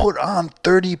you put on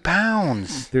 30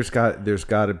 pounds? There's got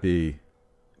to be.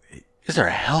 Is there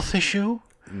a health issue?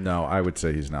 No, I would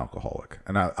say he's an alcoholic.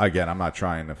 And I'm not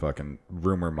trying to fucking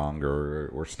rumor monger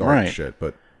or start shit,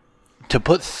 but To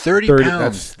put 30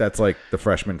 pounds. that's like the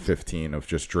freshman 15 of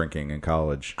just drinking in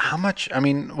college. How much? I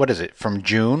mean, what is it? From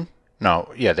June?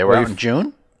 No, yeah, they were out in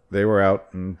June. They were out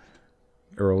in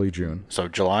early June. So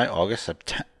July, August,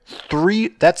 September.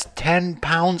 That's 10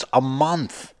 pounds a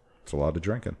month. It's a lot of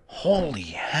drinking. Holy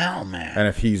hell, man. And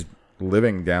if he's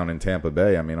living down in Tampa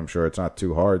Bay, I mean, I'm sure it's not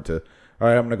too hard to, all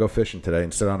right, I'm going to go fishing today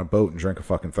and sit on a boat and drink a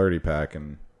fucking 30-pack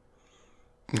and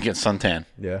Get suntan.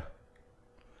 Yeah.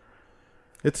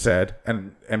 It's sad.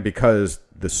 And because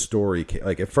the story,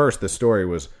 like at first the story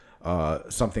was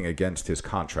something against his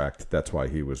contract. That's why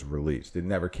he was released. It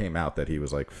never came out that he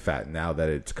was like fat. Now that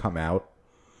it's come out,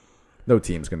 no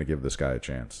team's going to give this guy a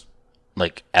chance.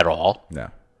 Like, at all? No.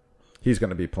 He's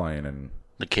going to be playing in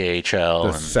The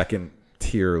KHL. the second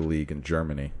tier league in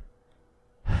Germany.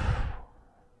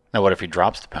 Now, what if he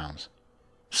drops the pounds?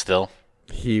 Still?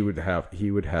 He would have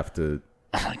to.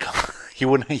 Oh, my God.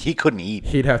 He couldn't eat.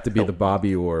 He'd have to be the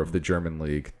Bobby Orr of the German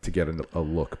league to get a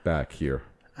look back here.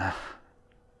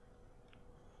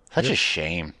 Such a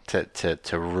shame to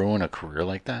ruin a career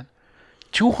like that.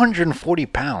 240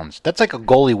 pounds. That's like a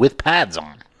goalie with pads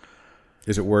on.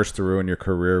 Is it worse to ruin your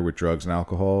career with drugs and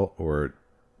alcohol or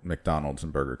McDonald's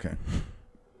and Burger King?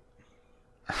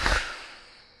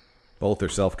 Both are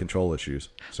self-control issues.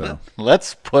 So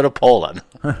Let's put a poll on.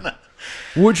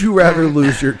 would you rather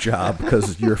lose your job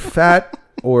because you're fat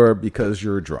or because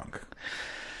you're drunk?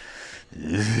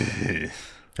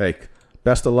 Hey,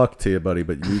 best of luck to you, buddy,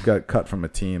 but you got cut from a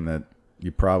team that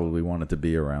you probably wanted to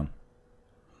be around.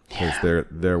 Because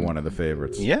they're one of the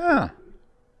favorites. Yeah.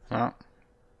 Well,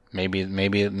 maybe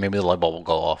the light bulb will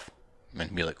go off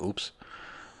and be like, "Oops."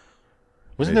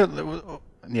 Wasn't there?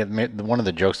 Yeah, one of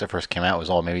the jokes that first came out was,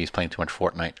 "Oh, maybe he's playing too much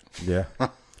Fortnite." Yeah,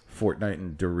 Fortnite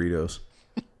and Doritos.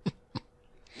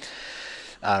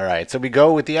 All right, so we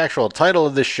go with the actual title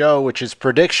of the show, which is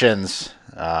predictions.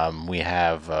 We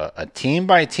have a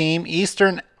team-by-team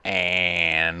Eastern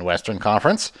and Western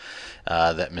Conference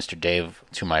that Mr. Dave,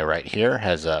 to my right here,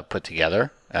 has put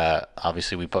together.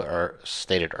 Obviously, we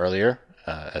stated earlier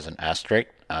as an asterisk.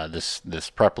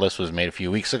 This prep list was made a few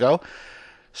weeks ago.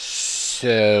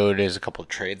 So there's a couple of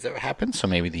trades that happened, so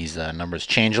maybe these numbers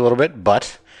change a little bit,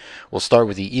 but we'll start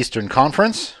with the Eastern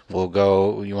Conference. We'll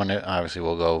go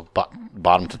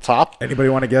bottom to top. Anybody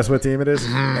want to guess what team it is?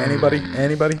 Anybody?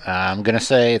 I'm going to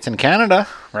say it's in Canada,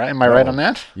 right? Am I right on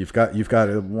that? You've got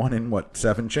a 1 in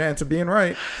 7 chance of being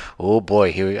right. Oh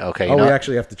boy, here we okay. We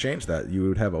actually have to change that. You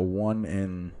would have a 1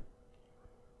 in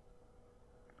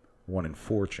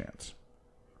 4 chance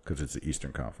because it's the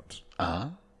Eastern Conference.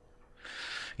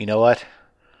 You know what?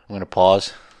 I'm going to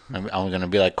pause. I'm going to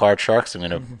be like Card Sharks. I'm going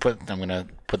to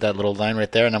put that little line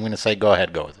right there, and I'm going to say, go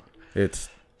ahead, go with it.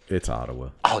 It's Ottawa.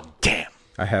 Oh, damn.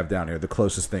 I have down here the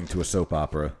closest thing to a soap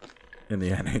opera in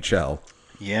the NHL.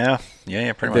 Yeah,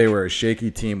 pretty much. They were a shaky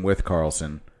team with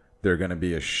Carlson. They're going to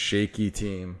be a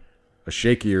shakier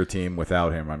team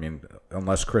without him. I mean,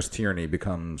 unless Chris Tierney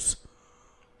becomes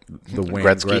the Wayne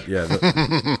Gretzky.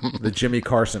 the Jimmy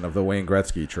Carson of the Wayne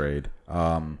Gretzky trade.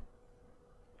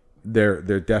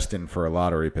 They're destined for a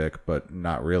lottery pick, but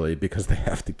not really because they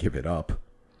have to give it up.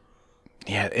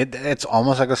 Yeah, it's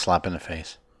almost like a slap in the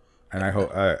face. And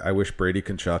I wish Brady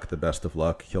Tkachuk the best of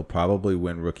luck. He'll probably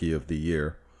win Rookie of the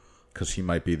Year because he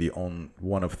might be the only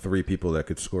one of 3 people that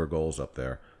could score goals up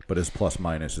there. But his plus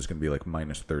minus is going to be like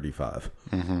minus 35.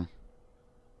 Mm-hmm.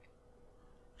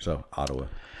 So Ottawa,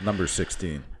 number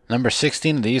 16. Number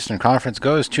 16 of the Eastern Conference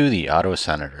goes to the Ottawa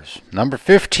Senators. Number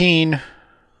 15.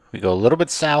 We go a little bit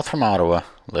south from Ottawa,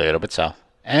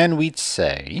 and we'd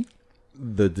say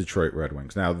the Detroit Red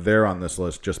Wings. Now, they're on this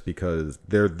list just because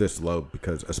they're this low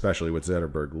because, especially with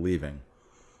Zetterberg leaving,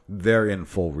 they're in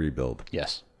full rebuild.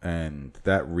 Yes. And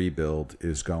that rebuild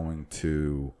is going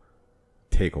to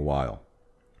take a while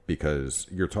because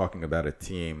you're talking about a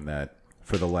team that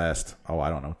for the last,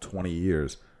 20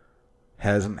 years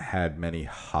hasn't had many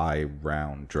high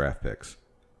first-round draft picks.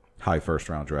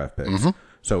 Mm-hmm.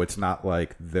 So it's not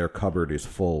like their cupboard is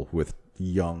full with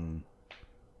young,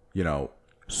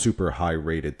 super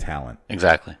high-rated talent.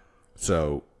 Exactly.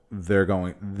 So they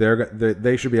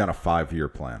should be on a 5-year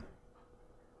plan.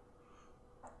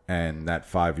 And that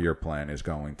 5-year plan is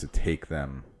going to take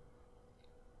them,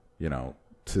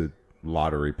 to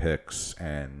lottery picks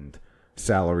and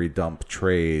salary dump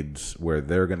trades where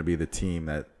they're going to be the team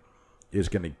that is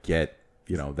going to get,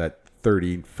 that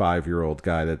 35-year-old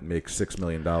guy that makes $6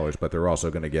 million, but they're also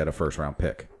going to get a first-round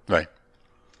pick. Right.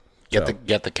 Get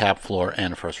the cap floor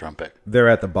and a first-round pick. They're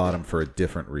at the bottom for a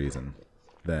different reason.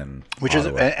 than which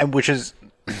Ottawa.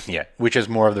 which is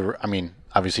more of the. I mean,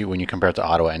 obviously, when you compare it to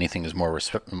Ottawa, anything is more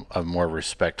a more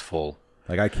respectful.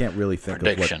 Like, I can't really think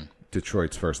prediction. of what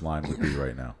Detroit's first line would be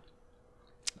right now.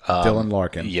 Dylan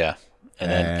Larkin. Yeah,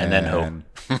 and then who?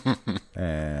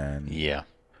 And Yeah.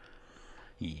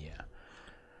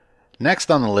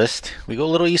 Next on the list, we go a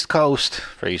little East Coast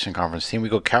for Eastern Conference team. We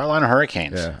go Carolina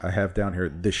Hurricanes. yeah, I have down here,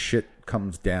 this shit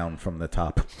comes down from the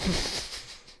top.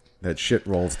 That shit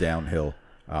rolls downhill.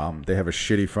 They have a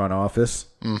shitty front office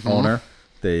owner.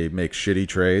 They make shitty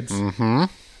trades.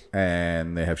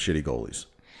 And they have shitty goalies.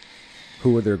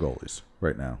 Who are their goalies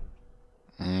right now?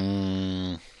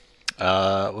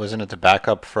 Wasn't it the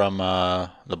backup from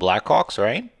the Blackhawks,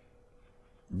 right?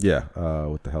 Yeah,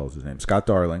 what the hell is his name? Scott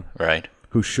Darling, Right.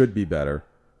 who should be better.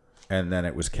 And then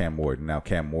it was Cam Ward. Now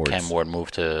Cam Ward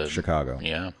moved to Chicago.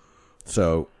 Yeah.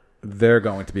 So they're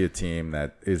going to be a team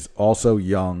that is also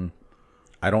young.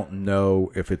 I don't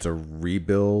know if it's a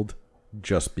rebuild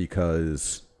just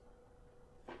because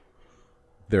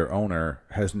their owner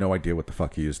has no idea what the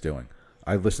fuck he is doing.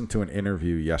 I listened to an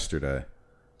interview yesterday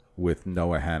with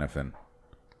Noah Hannafin,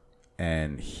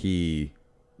 and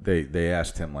they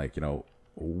asked him, like, you know,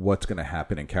 what's going to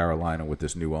happen in Carolina with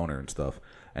this new owner and stuff.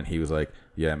 And he was like,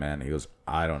 yeah, man. He goes,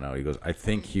 I don't know. He goes, I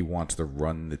think he wants to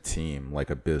run the team like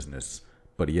a business,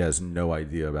 but he has no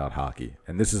idea about hockey.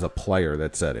 And this is a player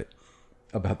that said it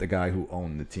about the guy who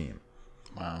owned the team.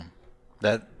 Wow.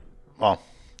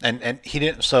 And he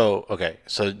didn't. So okay.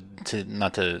 So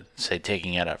not to say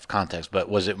taking it out of context, but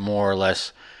was it more or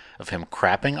less of him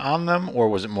crapping on them, or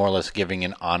was it more or less giving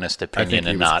an honest I opinion think he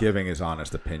and was not giving his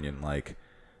honest opinion. Like,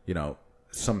 you know,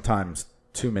 sometimes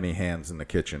too many hands in the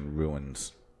kitchen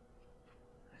ruins.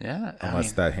 Yeah.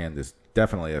 Unless that hand is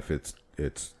definitely, if it's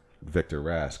Victor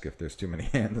Rask. If there's too many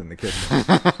hands in the kitchen,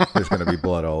 there's going to be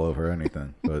blood all over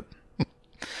anything. But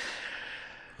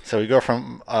so we go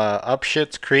from up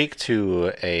Schitt's Creek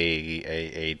to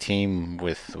a team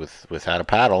without a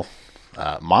paddle.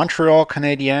 Montreal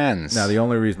Canadiens. now the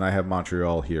only reason I have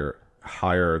Montreal here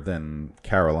higher than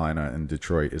Carolina and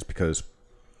Detroit is because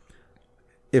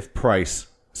if Price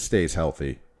stays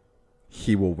healthy,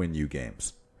 he will win you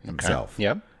games himself.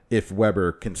 Yep. If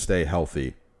Weber can stay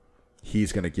healthy,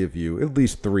 he's going to give you at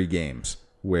least 3 games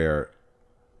where,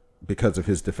 because of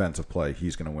his defensive play,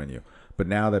 he's going to win you. But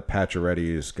now that Pacioretty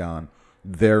is gone,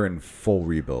 they're in full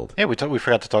rebuild. Yeah, we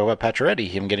forgot to talk about Pacioretty,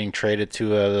 him getting traded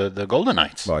to the Golden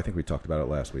Knights. Well, I think we talked about it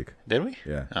last week. Did we?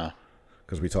 Yeah. Oh.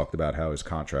 Because we talked about how his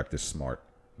contract is smart,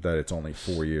 that it's only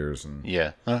 4 years.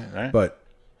 Yeah. All right. But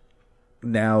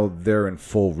now they're in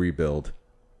full rebuild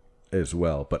as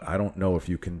well. But I don't know if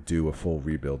you can do a full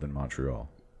rebuild in Montreal.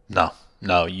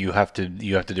 No, you have to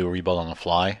do a rebuild on the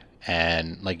fly,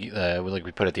 and like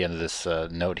we put at the end of this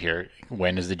note here,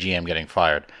 when is the GM getting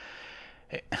fired?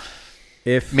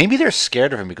 If Maybe they're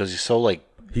scared of him because he's so like,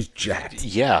 he's jacked.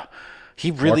 yeah, he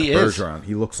really Marc is. Bergeron,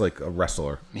 he looks like a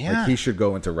wrestler. Yeah. Like, he should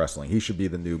go into wrestling. He should be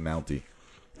the new Mountie.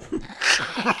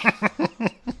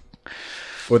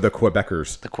 Or the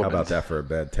Quebecers. How about that for a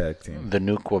bad tag team? The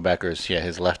new Quebecers, yeah,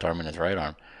 his left arm and his right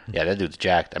arm. Yeah, that dude's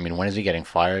jacked. I mean, when is he getting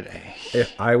fired?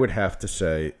 If I would have to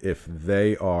say, if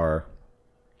they are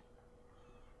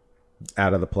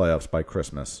out of the playoffs by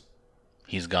Christmas,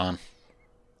 He's gone.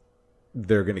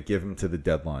 they're going to give him to the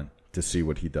deadline to see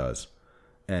what he does.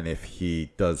 And if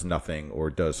he does nothing or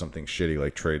does something shitty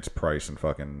like trades Price and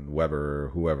fucking Weber or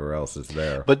whoever else is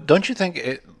there. But don't you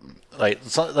think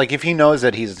like if he knows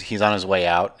that he's on his way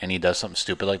out and he does something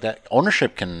stupid like that,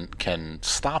 ownership can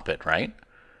stop it, right?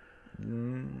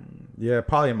 Yeah,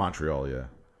 probably in Montreal, yeah.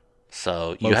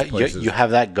 So Most places. you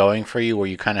have that going for you, where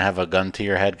you kind of have a gun to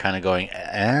your head, kind of going,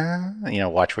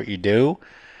 watch what you do.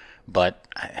 But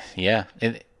yeah,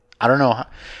 I don't know.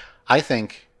 I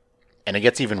think, and it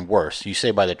gets even worse. You say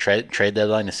by the trade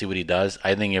deadline to see what he does.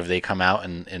 I think if they come out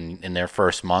in their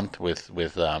first month with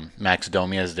Max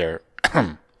Domi as their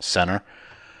center,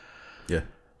 Yeah.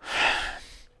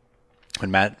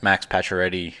 when Max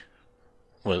Pacioretty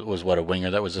was what, a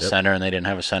winger that was a center, and they didn't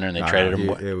have a center, and they traded him.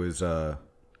 It was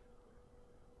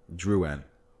Drouin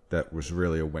that was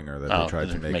really a winger that they tried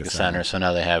to make a center. So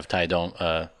now they have Ty Domi.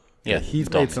 He's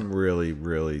Domi. made some really,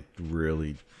 really,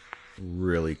 really,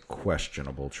 really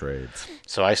questionable trades.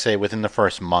 So I say within the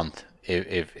first month,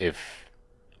 if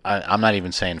I'm not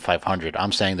even saying 500,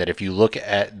 I'm saying that if you look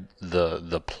at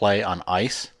the play on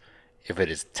ice, if it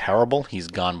is terrible, he's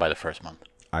gone by the first month.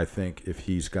 I think if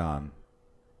he's gone,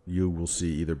 you will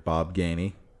see either Bob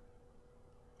Gainey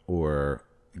or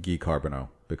Guy Carbonneau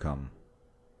become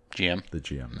GM. the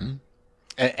GM. Mm-hmm.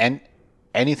 And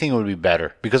anything would be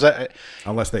better because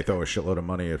Unless they throw a shitload of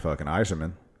money at fucking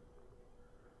Eiserman.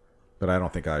 but I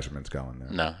don't think Yzerman's going there.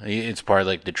 No, it's probably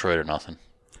like Detroit or nothing.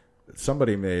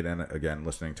 Somebody made, and again,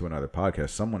 listening to another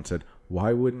podcast, someone said,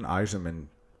 why wouldn't Yzerman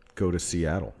go to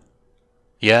Seattle?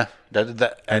 Yeah,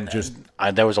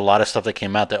 there was a lot of stuff that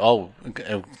came out that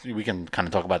we can kind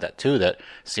of talk about that too. That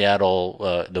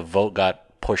Seattle, the vote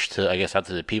got pushed to, I guess, out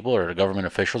to the people or the government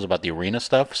officials about the arena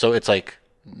stuff. So it's like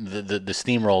the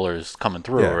steamroller's coming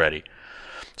through already.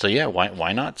 So yeah,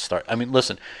 why not start? I mean,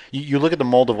 listen, you look at the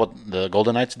mold of what the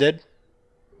Golden Knights did.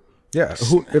 Yeah,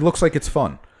 it looks like it's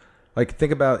fun. Like,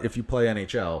 think about if you play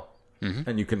NHL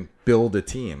and you can build a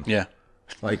team. Yeah.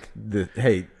 Like,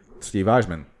 hey, Steve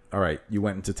Yzerman, all right, you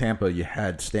went into Tampa, you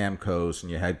had Stamkos and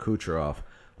you had Kucherov.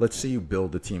 Let's see you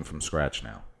build a team from scratch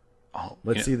now.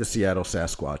 Let's see the Seattle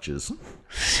Sasquatches.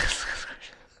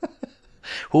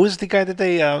 Who is the guy that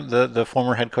they, the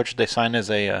former head coach that they signed as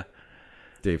a...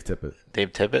 Dave Tippett.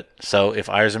 Dave Tippett. So if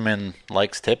Yzerman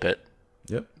likes Tippett,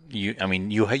 yep. You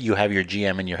have your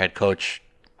GM and your head coach,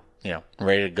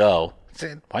 ready to go.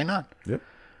 Why not? Yep.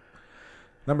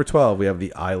 Number 12, we have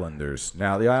the Islanders.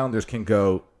 Now the Islanders can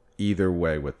go either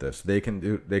way with this. They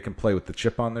can play with the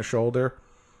chip on their shoulder,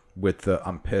 with the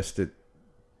I'm pissed at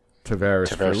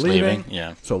Tavares for leaving.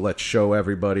 Yeah. So let's show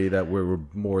everybody that we're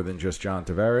more than just John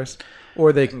Tavares.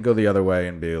 Or they can go the other way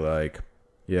and be like,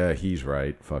 yeah, he's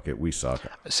right. Fuck it, we suck.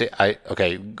 See, I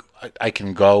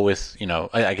can go with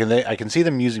I can see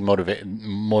them using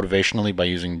motivationally by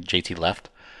using JT left.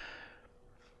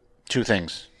 Two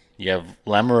things: you have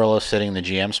Lamoriello sitting in the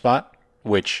GM spot,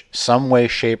 which some way,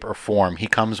 shape, or form he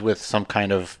comes with some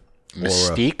kind of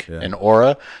mystique and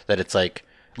aura that it's like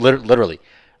literally.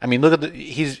 I mean, look at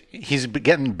he's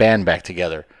getting band back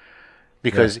together.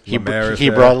 Because he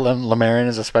brought Lemaire in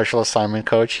as a special assignment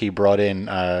coach. He brought in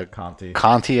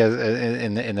Conti as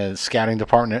in the scouting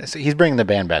department. So he's bringing the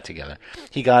band back together.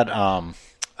 He got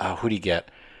who'd he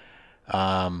get?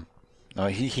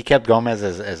 He kept Gomez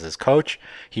as his coach.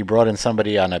 He brought in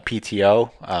somebody on a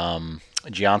PTO,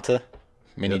 Gianta,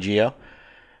 Mini Gio.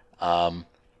 Tom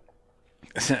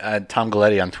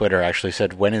Galletti on Twitter actually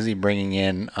said, "When is he bringing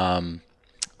in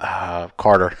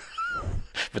Carter?"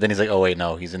 But then he's like, "Oh wait,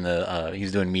 no, he's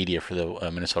he's doing media for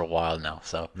the Minnesota Wild now."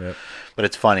 So, But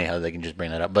it's funny how they can just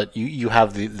bring that up. But you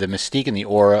have the mystique and the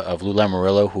aura of Lou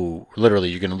Lamoriello, who literally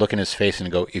you're going to look in his face and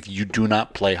go, "If you do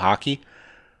not play hockey,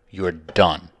 you're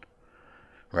done."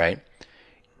 Right?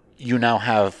 You now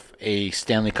have a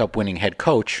Stanley Cup winning head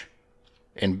coach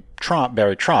in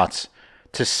Barry Trotz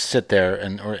to sit there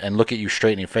and look at you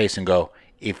straight in your face and go,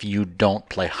 "If you don't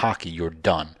play hockey, you're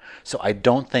done." So I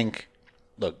don't think.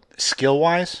 Look,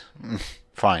 skill-wise,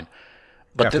 fine.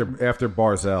 But after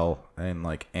Barzell and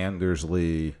like Anders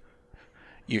Lee,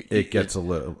 it gets a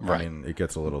little. Right. I mean, it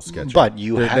gets a little sketchy. But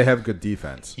they have good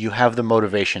defense. You have the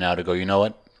motivation now to go. You know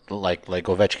what? Like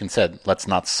Ovechkin said, let's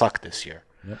not suck this year.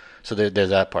 Yep. So there's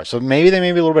that part. So maybe they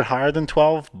may be a little bit higher than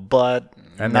 12, but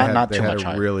not too much higher. They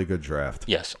had a really good draft.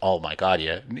 Yes. Oh my God.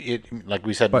 Yeah. Like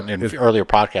we said in earlier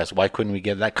podcasts, why couldn't we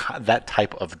get that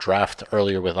type of draft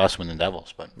earlier with us when the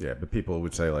Devils? But yeah, but people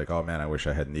would say like, "Oh man, I wish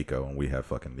I had Nico," and we have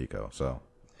fucking Nico. So,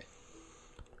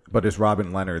 but is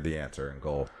Robin Leonard the answer in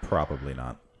goal? Probably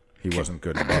not. He wasn't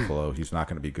good in Buffalo. He's not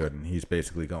going to be good, and he's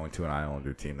basically going to an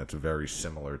Islander team that's very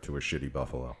similar to a shitty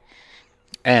Buffalo.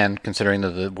 And considering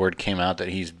that the word came out that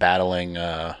he's battling,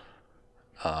 I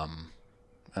don't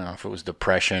know if it was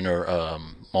depression or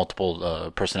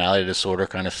multiple personality disorder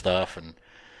kind of stuff. And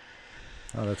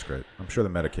oh, that's great. I'm sure the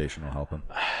medication will help him.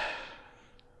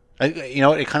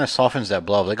 It kind of softens that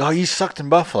blow. Like, oh, you sucked in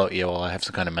Buffalo. Yeah, well, I have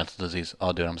some kind of mental disease.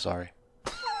 Oh, dude, I'm sorry.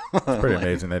 It's pretty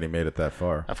amazing that he made it that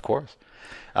far. Of course.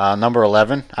 Number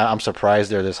 11, I'm surprised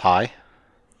they're this high.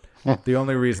 The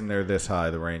only reason they're this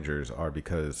high, the Rangers, are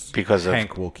because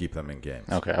Hank will keep them in games.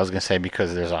 Okay, I was going to say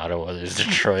because there's Ottawa, there's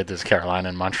Detroit, there's Carolina,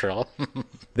 and Montreal.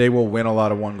 They will win a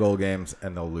lot of one-goal games,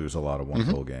 and they'll lose a lot of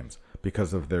one-goal games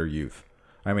because of their youth.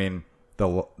 I mean,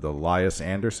 the Elias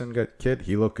Anderson kid,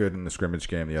 he looked good in the scrimmage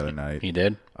game the other night. He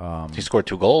did. He scored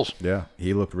 2 goals. Yeah,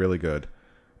 he looked really good.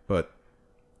 But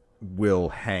will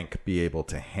Hank be able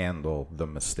to handle the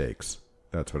mistakes?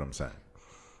 That's what I'm saying.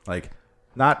 Like,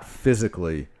 not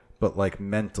physically, but like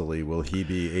mentally, will he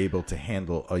be able to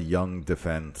handle a young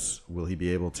defense? Will he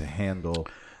be able to handle...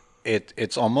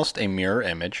 It's almost a mirror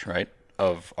image, right,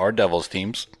 of our Devils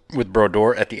teams with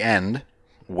Brodeur at the end,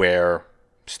 where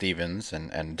Stevens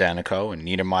and Danico and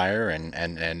Niedermeyer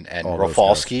and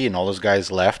Rafalski and all those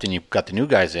guys left, and you've got the new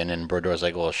guys in, and Brodeur's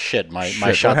like, well, shit, my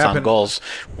shots on goals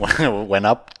went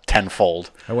up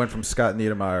tenfold. I went from Scott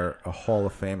Niedermeyer, a Hall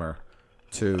of Famer,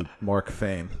 to Mark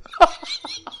Fame.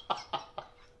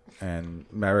 And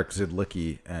Marek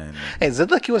Zidlicki. And hey,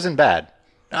 Zidlicki wasn't bad.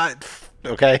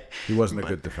 Okay. He wasn't a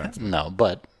good defenseman. No,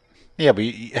 but yeah, but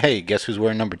hey, guess who's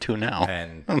wearing number 2 now?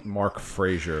 And Mark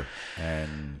Frazier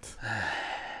and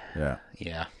yeah.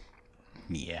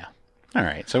 Yeah. All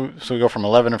right. So we go from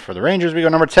 11 for the Rangers. We go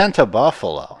number 10 to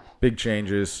Buffalo. Big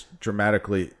changes,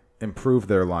 dramatically improved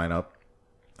their lineup.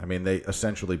 I mean, they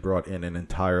essentially brought in an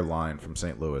entire line from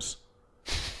St. Louis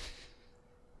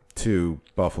to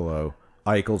Buffalo.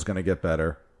 Eichel's going to get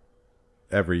better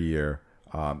every year.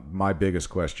 My biggest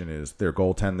question is their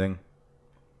goaltending.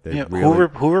 Who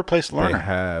replaced Lerner? They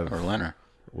have Leonard.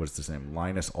 What's his name?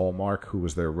 Linus Ullmark, who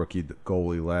was their rookie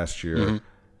goalie last year,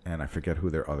 and I forget who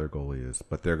their other goalie is,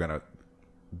 but they're going to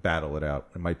battle it out.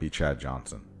 It might be Chad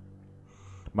Johnson.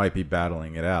 Might be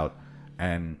battling it out,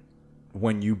 and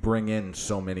when you bring in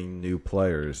so many new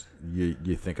players, you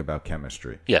think about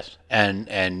chemistry. Yes,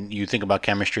 and you think about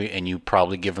chemistry, and you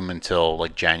probably give them until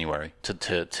like January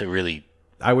to really.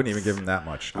 I wouldn't even give them that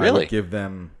much. Really? I would give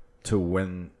them to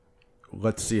when.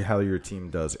 Let's see how your team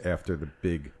does after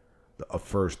the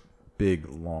first big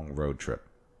long road trip.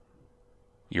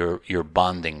 Your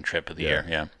bonding trip of the year,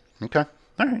 yeah. Okay,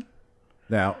 all right.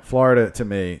 Now, Florida, to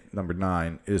me, number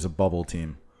 9, is a bubble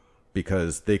team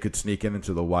because they could sneak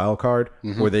into the wild card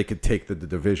or they could take the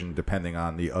division depending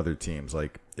on the other teams.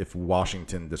 Like if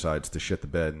Washington decides to shit the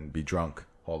bed and be drunk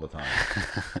all the time,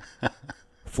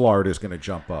 Florida's going to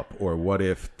jump up. Or what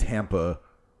if Tampa's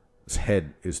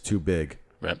head is too big?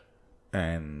 Right.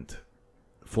 And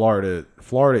Florida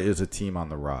is a team on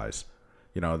the rise.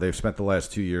 You know, they've spent the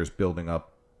last 2 years building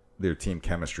up their team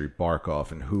chemistry.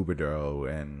 Barkov and Huberdeau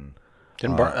and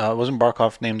wasn't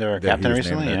Barkov named their captain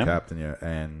recently? Named their captain, yeah.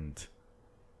 And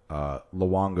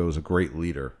Luongo is a great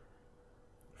leader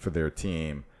for their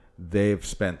team. They've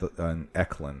spent an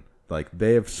Eklund. Like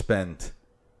they've spent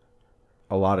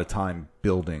a lot of time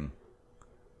building,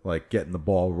 like getting the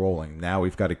ball rolling. Now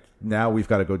we've got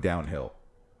to go downhill.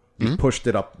 We've pushed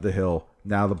it up the hill.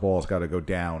 Now the ball's got to go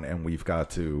down, and we've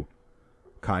got to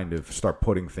kind of start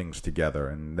putting things together.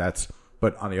 And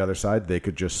but on the other side, they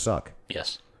could just suck.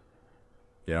 Yes.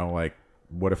 You know, like,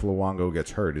 what if Luongo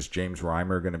gets hurt? Is James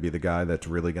Reimer going to be the guy that's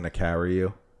really going to carry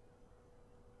you?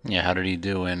 Yeah, how did he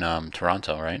do in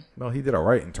Toronto, right? Well, he did all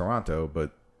right in Toronto,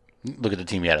 but... Look at the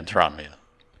team he had in Toronto, yeah.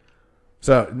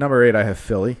 So, number 8, I have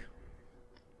Philly.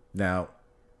 Now,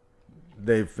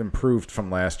 they've improved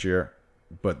from last year,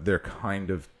 but they're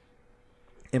kind of,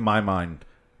 in my mind,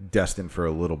 destined for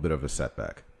a little bit of a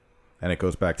setback. And it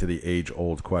goes back to the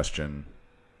age-old question,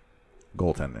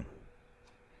 goaltending.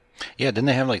 Yeah, didn't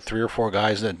they have like 3 or 4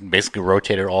 guys that basically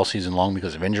rotated all season long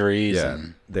because of injuries? Yeah,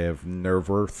 they have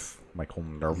Michael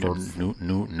Neuvirth.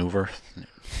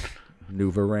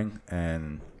 Nuvering,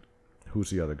 and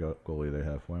who's the other goalie they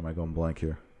have? Why am I going blank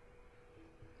here?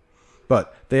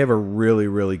 But they have a really,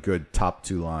 really good top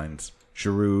 2 lines.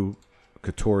 Giroux,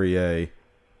 Couturier,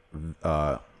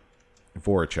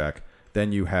 Voracek.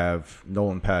 Then you have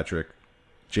Nolan Patrick.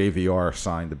 JVR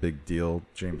signed a big deal.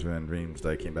 James Van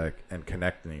Riemsdyk came back, and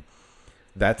Konechny.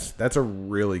 That's a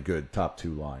really good top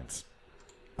 2 lines.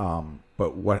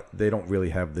 But they don't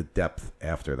really have the depth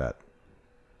after that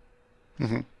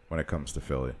when it comes to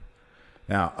Philly.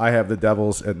 Now, I have the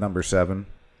Devils at number 7.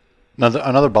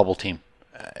 Another bubble team.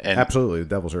 And absolutely, the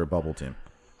Devils are a bubble team.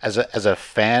 As a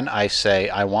fan, I say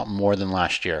I want more than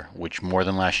last year, which more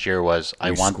than last year was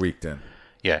we squeaked in.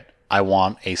 Yeah, I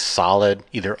want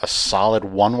either a solid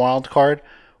 1 wild card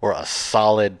or a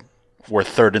solid we're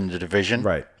 3rd in the division.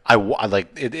 Right. I like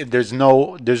it, there's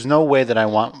no way that I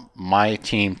want my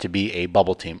team to be a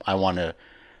bubble team. I want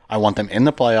them in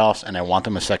the playoffs, and I want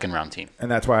them a 2nd round team. And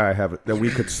that's why I have it that we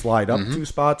could slide up 2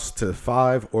 spots to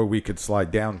 5, or we could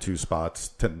slide down 2 spots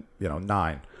to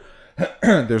 9.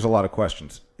 There's a lot of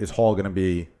questions. Is Hall going to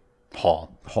be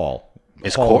Hall?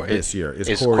 Is Hall this year?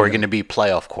 Is Corey going to be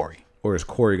playoff Corey? Or is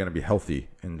Corey going to be healthy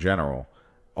in general?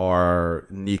 Are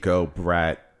Nico,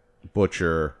 Bratt,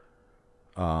 Butcher,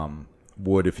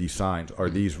 Wood, if he signs, are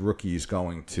these rookies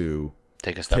going to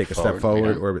take a step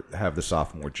forward or have the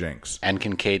sophomore jinx? And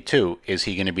Kincaid, too. Is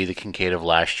he going to be the Kincaid of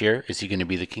last year? Is he going to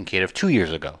be the Kincaid of 2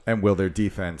 years ago? And will their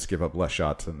defense give up less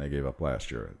shots than they gave up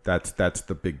last year? That's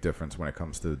the big difference when it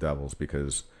comes to the Devils,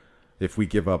 because if we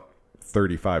give up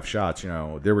 35 shots,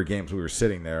 there were games we were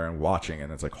sitting there and watching,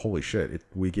 and it's like, holy shit,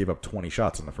 we gave up 20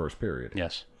 shots in the first period.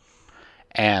 Yes.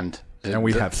 And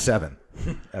we have 7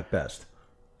 at best.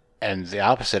 And the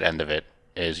opposite end of it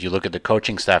is you look at the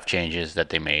coaching staff changes that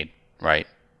they made, right?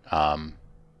 One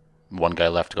guy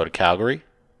left to go to Calgary.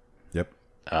 Yep.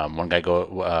 One guy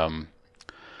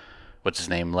what's his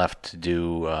name, left to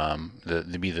do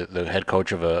to be the head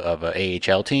coach of a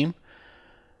AHL team.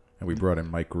 And we brought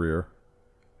in Mike Greer.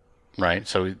 right?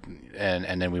 So,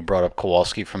 and then we brought up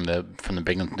Kowalski from the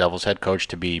Binghamton Devils head coach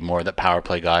to be more the power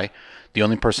play guy. The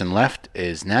only person left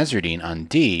is Nasruddin on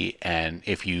D, and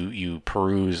if you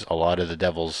peruse a lot of the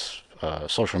Devils'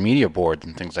 social media boards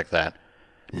and things like that,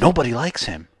 nobody likes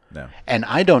him. No. And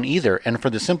I don't either. And for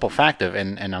the simple fact of,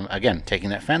 and I'm, again, taking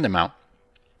that fandom out,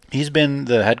 he's been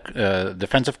the head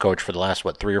defensive coach for the last,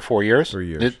 3 or 4 years? 3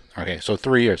 years. Okay, so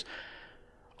 3 years.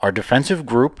 Our defensive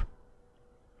group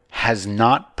has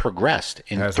not progressed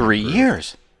in Hasn't 3 improved.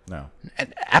 years. No.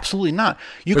 Absolutely not.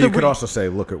 But you could also say,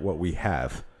 look at what we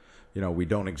have. We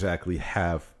don't exactly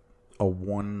have a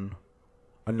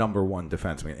number one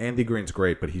defenseman. Andy Green's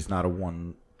great, but he's not a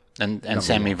one. And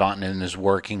Sammy Vatanen is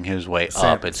working his way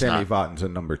up. It's Sammy not. Vatanen's a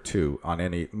number 2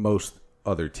 on most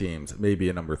other teams. Maybe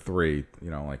a number 3.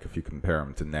 Like if you compare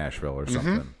him to Nashville or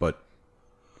something. But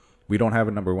we don't have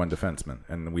a number 1 defenseman,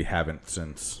 and we haven't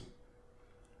since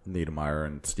Niedermeyer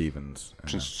and Stevens.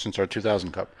 Since our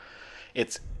 2000 Cup.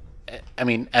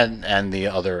 And the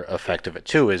other effect of it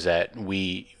too is that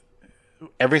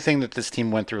everything that this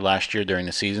team went through last year during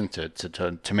the season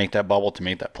to make that bubble, to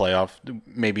make that playoff,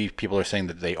 maybe people are saying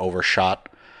that they overshot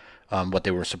what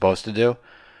they were supposed to do.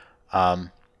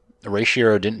 Ray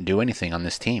Shero didn't do anything on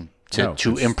this team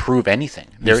to improve anything.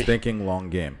 He's thinking long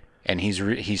game. And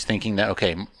he's thinking that,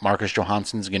 okay, Marcus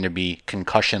Johansson's going to be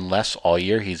concussion-less all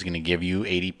year. He's going to give you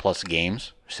 80-plus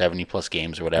games, 70-plus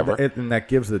games, or whatever. And that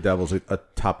gives the Devils a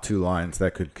top 2 lines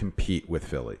that could compete with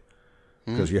Philly.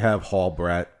 Because you have Hall,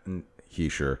 Bratt, and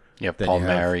Heischer. You have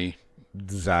Palmieri.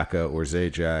 Zaka or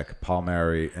Zajac,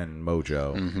 Palmieri, and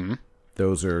Mojo.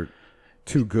 Those are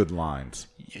 2 good lines.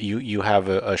 You have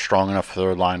a strong enough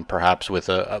third line, perhaps with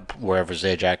wherever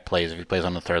Zajac plays. If he plays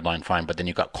on the third line, fine. But then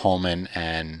you've got Coleman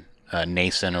and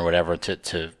Nason or whatever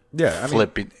to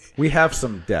flip. We have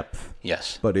some depth.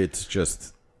 Yes. But it's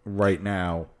just right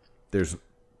now there's...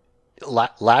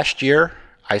 Last year,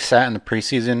 I sat in the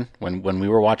preseason when we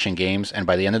were watching games, and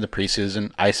by the end of the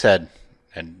preseason, I said,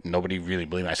 and nobody really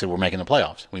believed me, I said, we're making the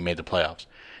playoffs. We made the playoffs.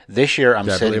 This year, I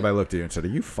believe I looked at you and said, are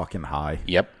you fucking high?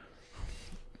 Yep.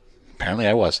 Apparently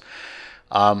I was.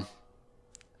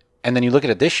 And then you look at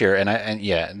it this year,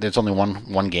 and there's only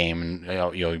one game,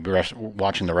 and you'll be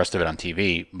watching the rest of it on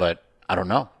TV, but I don't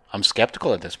know. I'm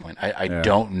skeptical at this point. I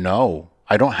don't know.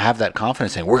 I don't have that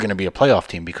confidence saying we're going to be a playoff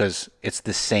team because it's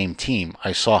the same team.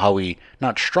 I saw how we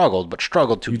not struggled, but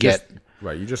struggled to get...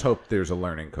 Right, you just hope there's a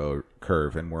learning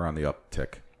curve, and we're on the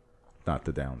uptick, not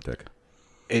the downtick.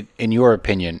 In your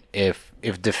opinion, if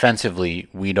defensively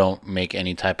we don't make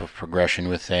any type of progression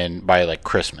by like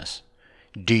Christmas,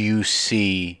 do you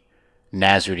see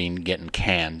Nasruddin getting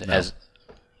canned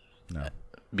No.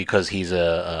 Because he's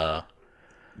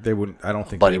they wouldn't. I don't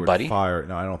think buddy they would buddy? fire.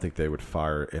 No, I don't think they would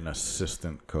fire an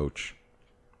assistant coach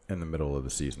in the middle of the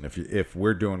season. If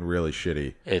we're doing really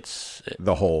shitty,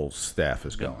 the whole staff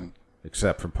is going,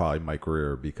 except for probably Mike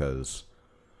Greer because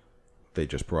they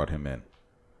just brought him in.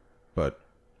 But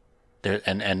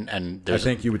and I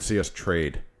think you would see us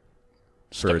trade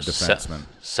for a defenseman.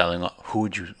 Selling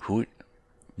who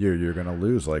You're going to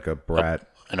lose like a Bratt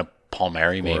and a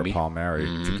Palmieri maybe or a Palmieri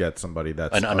to get somebody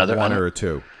that's another one or a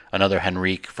 2. Another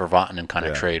Henrique for Vatanen kind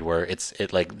of trade where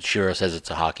it like Shiro says it's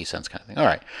a hockey sense kind of thing. All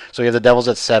right, so you have the Devils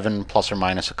at 7 plus or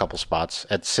minus a couple spots.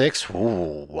 At 6,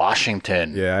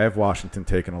 Washington. Yeah, I have Washington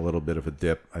taking a little bit of a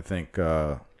dip. I think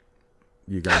you're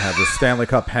going to have the Stanley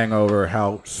Cup hangover,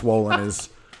 how swollen is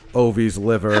Ovi's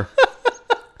liver.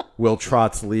 Will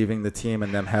Trott's leaving the team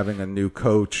and them having a new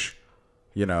coach,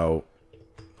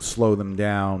 slow them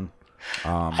down.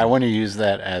 I want to use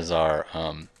that as our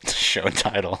show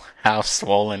title. How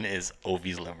swollen is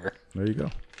Ovi's liver? There you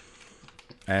go.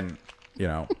 And,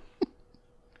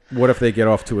 what if they get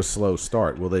off to a slow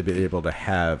start? Will they be able to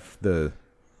have the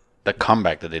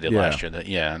comeback that they did last year?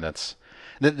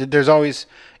 There's always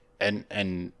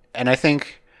and I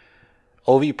think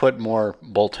Ovi put more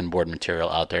bulletin board material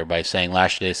out there by saying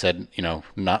last year they said,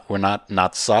 we're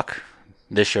not suck.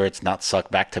 This year it's not suck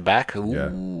back to back.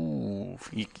 Ooh.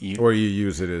 Or you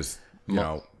use it as,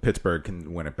 Pittsburgh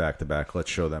can win it back to back. Let's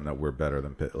show them that we're better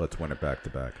than Pitt. Let's win it back to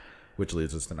back, which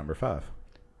leads us to number 5.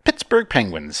 Pittsburgh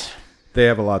Penguins. They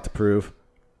have a lot to prove.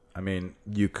 I mean,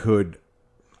 you could,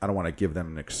 I don't want to give them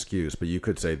an excuse, but you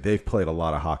could say they've played a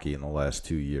lot of hockey in the last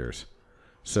 2 years.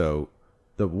 So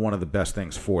one of the best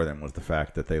things for them was the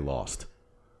fact that they lost.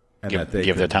 And that they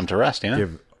give their time to rest, yeah.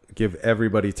 Give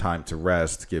everybody time to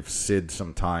rest. Give Sid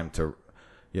some time to,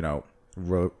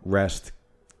 rest.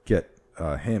 Get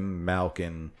him,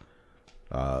 Malkin,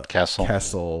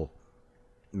 Kessel,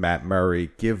 Matt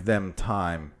Murray. Give them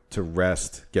time to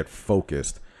rest, get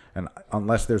focused. And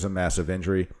unless there's a massive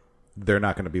injury, they're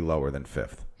not going to be lower than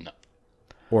 5th. No.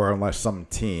 or unless some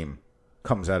team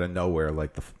comes out of nowhere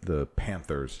like the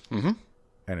Panthers and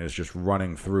is just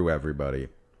running through everybody,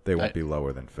 they won't be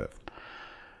lower than 5th.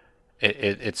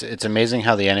 It's amazing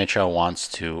how the NHL wants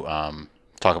to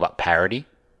talk about parity,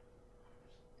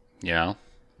 you know?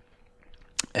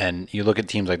 And you look at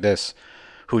teams like this,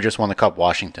 who just won the Cup,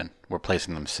 Washington, we're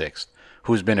placing them 6th.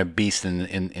 Who's been a beast in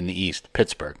the East,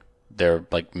 Pittsburgh. They're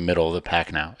like middle of the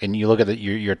pack now. And you look at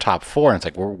your top 4, and it's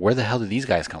like, where the hell did these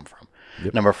guys come from?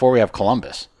 Yep. Number 4, we have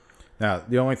Columbus. Now,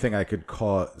 the only thing I could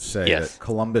say that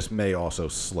Columbus may also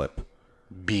slip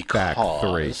back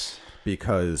 3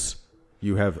 because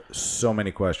you have so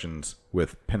many questions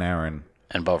with Panarin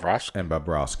and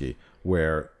Bobrovsky,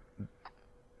 where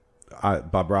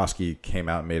Bobrovsky came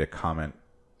out and made a comment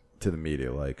to the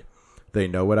media like, they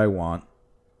know what I want,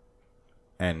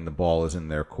 and the ball is in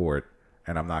their court,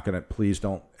 and I'm not going to, please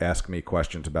don't ask me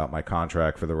questions about my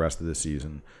contract for the rest of the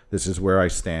season. This is where I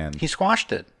stand. He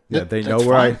squashed it. Yeah, they know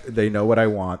they know what I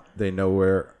want. They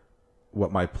know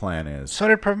what my plan is. So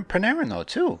did Panarin though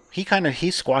too. He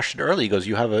squashed it early. He goes,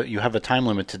 you have a time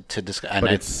limit to discuss.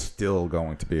 But it's still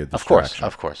going to be a distraction.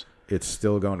 Of course. It's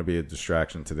still going to be a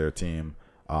distraction to their team.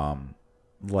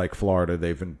 Like Florida,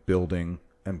 they've been building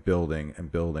and building and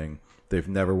building. They've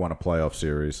never won a playoff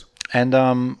series. And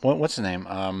what's his name?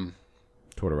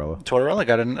 Tortorella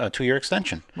got a 2-year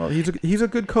extension. Well, he's a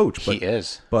good coach. But, he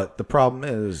is. But the problem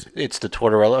is, it's the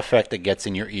Tortorella effect that gets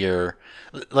in your ear.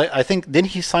 Like, I think,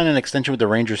 didn't he sign an extension with the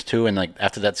Rangers too? And like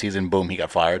after that season, boom, he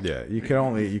got fired. Yeah, you can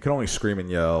only scream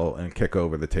and yell and kick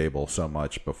over the table so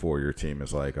much before your team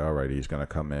is like, all right, he's gonna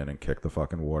come in and kick the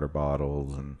fucking water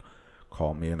bottles and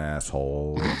call me an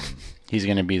asshole. And he's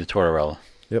gonna be the Tortorella.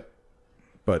 Yep.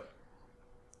 But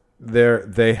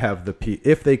they have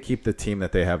if they keep the team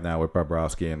that they have now with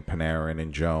Bobrovsky and Panarin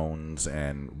and Jones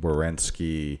and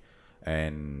Werenski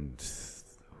and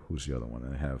who's the other one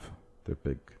they have? Their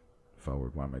big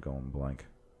forward. Why am I going blank?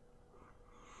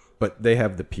 But they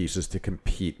have the pieces to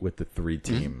compete with the 3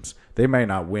 teams. They may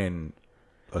not win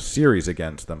a series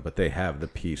against them, but they have the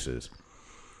pieces.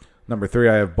 Number 3,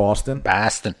 I have Boston.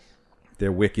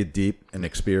 They're wicked deep and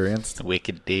experienced.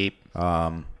 Wicked deep.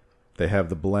 They have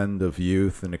the blend of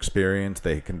youth and experience.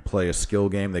 They can play a skill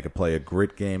game. They can play a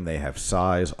grit game. They have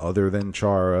size other than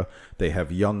Chara. They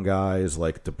have young guys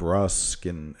like DeBrusk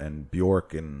and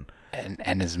Bjork and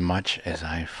as much as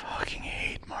I fucking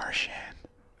hate Marchand.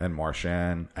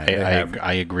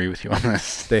 I agree with you on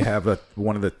this. They have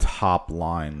one of the top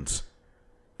lines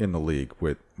in the league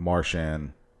with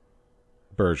Marchand,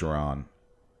 Bergeron,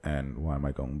 and why am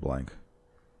I going blank?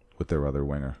 With their other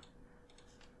winger.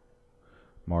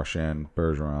 Marchand,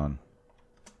 Bergeron,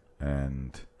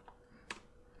 and...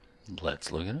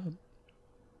 Let's look it up.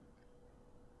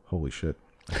 Holy shit.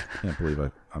 I can't believe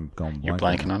I'm going blank. You're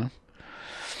blanking on him?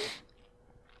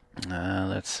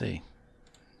 Let's see.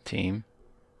 Team.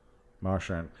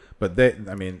 Marchand. But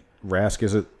Rask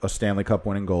is a Stanley Cup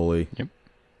winning goalie. Yep.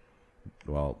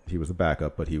 Well, he was the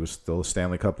backup, but he was still a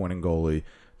Stanley Cup winning goalie.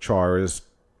 Char is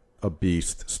a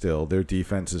beast still. Their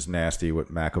defense is nasty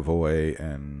with McAvoy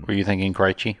and... Were you thinking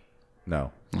Krejci?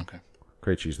 No. Okay.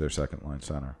 Krejci's their second line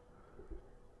center.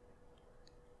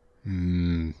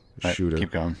 Shooter.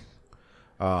 Keep going.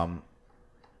 But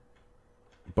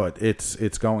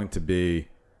it's going to be...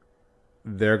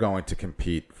 They're going to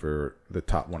compete for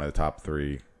one of the top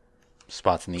 3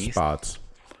 spots in the East.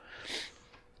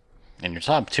 And your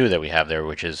top 2 that we have there,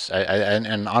 which is...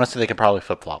 and honestly, they could probably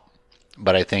flip-flop.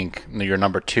 But I think your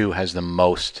number 2 has the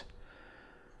most.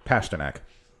 Pasternak.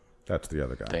 That's the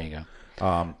other guy. There you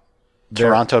go.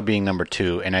 Toronto being number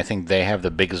 2, and I think they have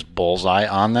the biggest bullseye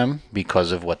on them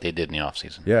because of what they did in the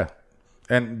offseason. Yeah.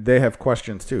 And they have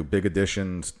questions, too. Big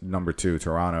additions, number 2,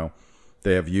 Toronto.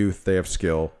 They have youth. They have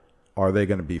skill. Are they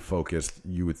going to be focused?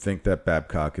 You would think that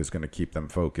Babcock is going to keep them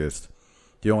focused.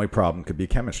 The only problem could be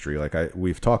chemistry. Like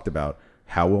we've talked about,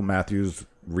 how will Matthews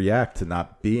react to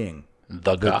not being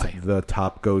the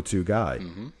top go-to guy?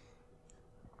 Mm-hmm.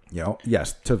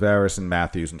 Yes, Tavares and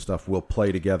Matthews and stuff will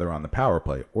play together on the power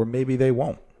play, or maybe they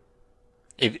won't.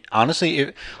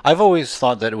 I've always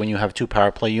thought that when you have 2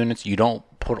 power play units, you don't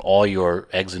put all your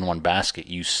eggs in one basket.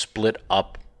 You split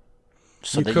up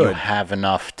so you have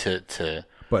enough to.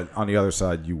 But on the other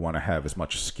side, you want to have as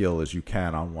much skill as you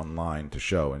can on one line to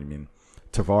show. And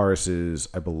Tavares is,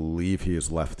 I believe he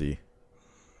is lefty.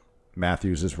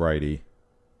 Matthews is righty.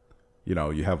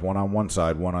 You have one on one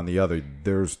side, one on the other.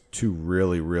 There's 2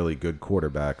 really, really good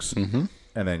quarterbacks. Mm-hmm.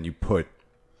 And then you put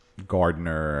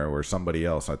Gardner or somebody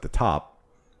else at the top.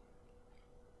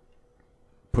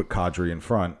 Put Kadri in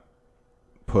front.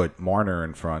 Put Marner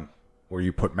in front. Or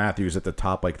you put Matthews at the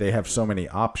top. Like, they have so many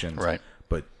options. Right.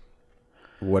 But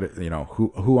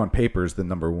who on paper is the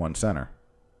number one center?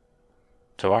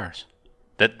 Tavares.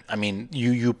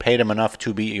 You paid him enough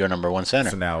to be your number one center.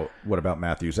 So now, what about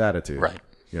Matthews' attitude? Right.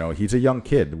 He's a young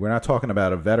kid. We're not talking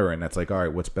about a veteran that's like, all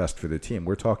right, what's best for the team?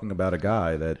 We're talking about a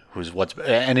guy that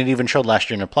and it even showed last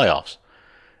year in the playoffs.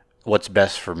 What's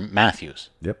best for Matthews?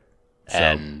 Yep.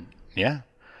 And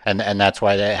that's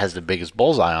why that has the biggest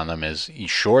bullseye on them. Is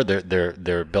sure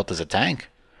they're built as a tank,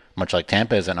 much like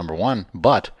Tampa is at number one.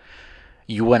 But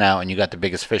you went out and you got the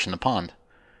biggest fish in the pond.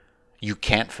 You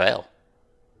can't fail.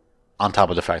 On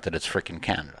top of the fact that it's freaking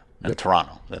Canada and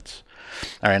Toronto. That's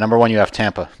all right. Number one, you have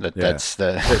Tampa. That's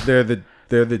they're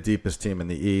the deepest team in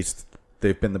the East.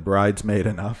 They've been the bridesmaid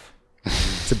enough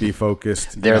to be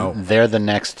focused. They're the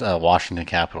next Washington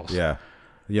Capitals. Yeah,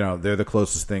 they're the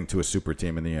closest thing to a super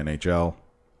team in the NHL.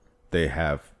 They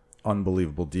have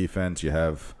unbelievable defense. You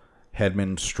have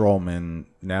Hedman, Strollman.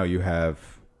 Now you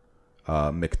have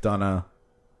McDonough,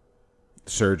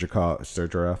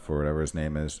 Sergachev, or whatever his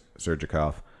name is,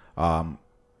 Sergachev.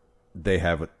 They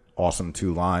have awesome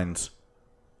two lines.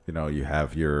 You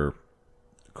have your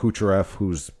Kucherov,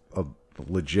 who's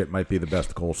might be the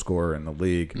best goal scorer in the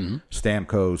league. Mm-hmm.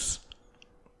 Stamkos.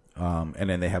 And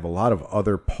then they have a lot of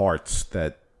other parts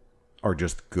that are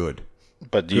just good.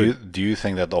 But do you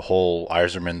think that the whole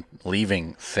Yzerman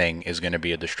leaving thing is going to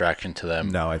be a distraction to them?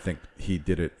 No, I think he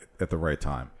did it at the right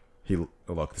time.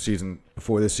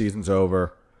 Before the season's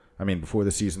over, before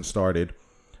the season started,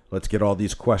 let's get all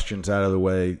these questions out of the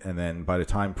way, and then by the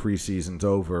time preseason's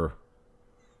over,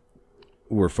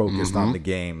 we're focused on the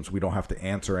games. We don't have to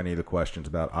answer any of the questions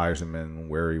about Yzerman,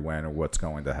 where he went, or what's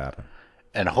going to happen.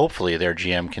 And hopefully their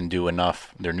GM can do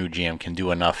enough, their new GM can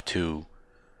do enough to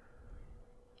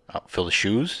fill the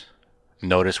shoes,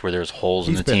 notice where there's holes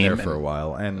in the team. He's been there for a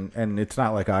while, and it's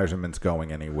not like Yzerman's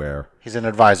going anywhere. He's an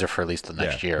advisor for at least the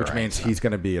next year. Which means he's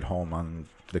going to be at home on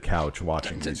the couch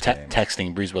watching these games.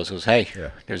 Texting Breezeball says, "Hey,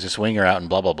 there's this winger out and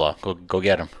blah blah blah. Go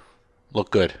get him.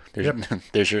 Look good.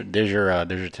 There's your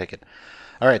ticket."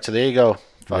 All right, so there you go.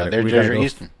 There's your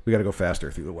Easton. We got to go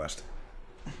faster through the West.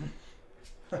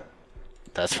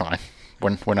 That's fine.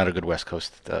 We're not a good West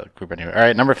Coast group anyway. All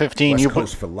right, number 15. West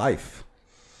Coast for life.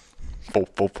 For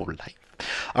life.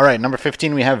 All right, number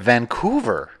 15, we have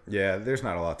Vancouver. Yeah, there's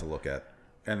not a lot to look at.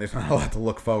 And there's not a lot to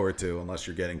look forward to unless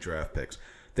you're getting draft picks.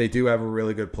 They do have a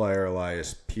really good player,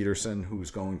 Elias Peterson, who's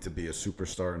going to be a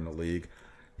superstar in the league.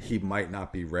 He might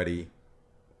not be ready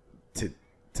to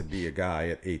be a guy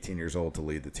at 18 years old to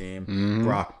lead the team.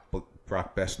 Mm-hmm.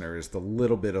 Brock Besser is the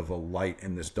little bit of a light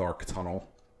in this dark tunnel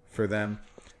for them.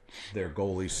 Their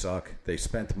goalies suck. They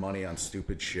spent money on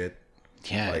stupid shit.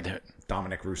 Yeah, like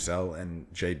Dominic Roussel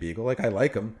and Jay Beagle. I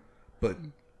like them, but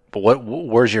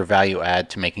where's your value add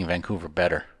to making Vancouver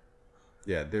better?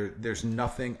 Yeah, there's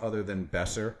nothing other than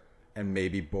Besser and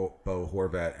maybe Bo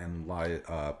Horvat and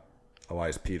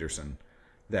Elias Peterson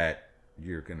that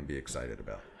you're going to be excited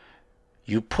about.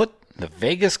 You put the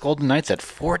Vegas Golden Knights at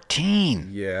 14.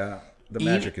 Yeah, the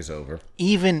magic is over.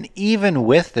 Even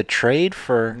with the trade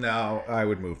for... No, I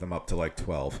would move them up to like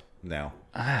 12 now.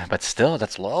 But still,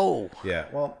 that's low. Yeah,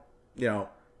 well,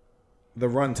 the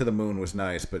run to the moon was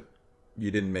nice, but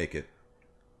you didn't make it.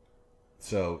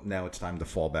 So now it's time to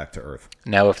fall back to earth.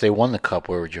 Now, if they won the cup,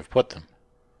 where would you have put them?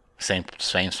 Same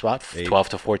spot, 8, 12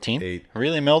 to 14. 8.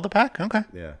 Really, middle of the pack. Okay.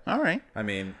 Yeah. All right.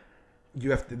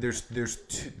 You have to.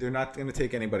 They're not going to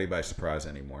take anybody by surprise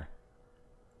anymore.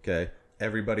 Okay.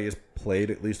 Everybody has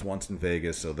played at least once in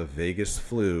Vegas, so the Vegas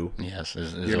flu. Yes,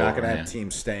 is you're not going to have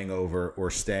teams staying over or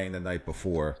staying the night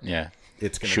before. Yeah.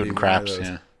 It's going to shooting be craps. One of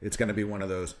those, yeah. It's going to be one of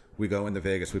those. We go into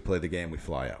Vegas, we play the game, we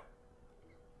fly out.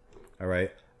 All right.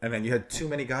 And then you had too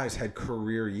many guys had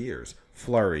career years.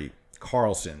 Fleury,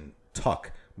 Carlson,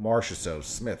 Tuck, Marchessault,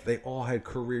 Smith. They all had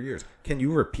career years. Can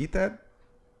you repeat that?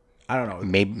 I don't know.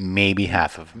 Maybe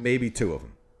half of them. Maybe 2 of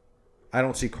them. I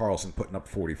don't see Carlson putting up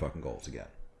 40 fucking goals again.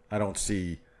 I don't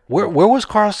see... Where was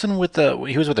Carlson with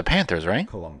he was with the Panthers, right?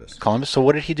 Columbus. So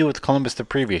what did he do with Columbus the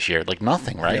previous year? Like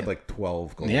nothing, right? He had like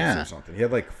 12 goals or something. He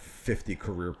had like 50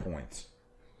 career points.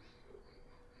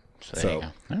 So there you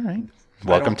go. All right.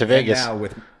 Welcome to Vegas. Now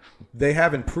they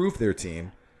have improved their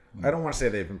team. I don't want to say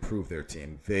they've improved their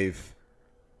team. They've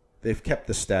kept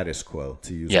the status quo,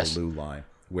 to use a Lou line,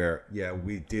 where,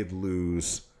 we did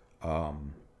lose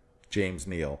James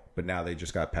Neal, but now they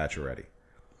just got Pacioretty.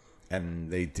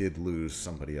 And they did lose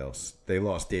somebody else. They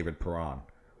lost David Perron,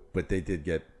 but they did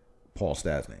get Paul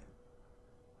Stastny.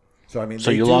 So,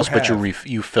 you lost, but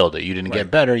you filled it. You didn't get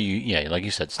better. Like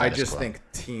you said, status I just quo. think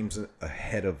teams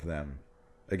ahead of them,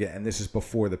 again, and this is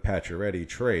before the Pacioretty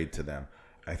trade to them,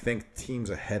 I think teams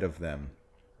ahead of them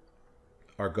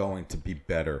are going to be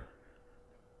better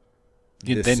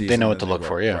this They season know what than to look they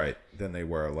for, were- yeah. Right, than they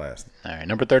were last. All right,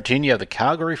 number 13, you have the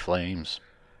Calgary Flames.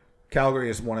 Calgary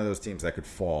is one of those teams that could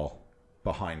fall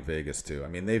behind Vegas, too. I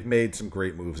mean, they've made some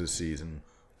great moves this season,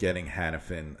 getting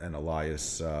Hannafin and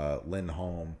Elias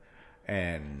Lindholm.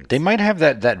 And They might have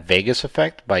that Vegas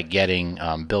effect by getting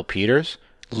Bill Peters.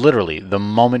 Literally, the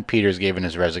moment Peters gave in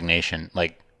his resignation,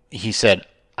 like he said,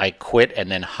 I quit,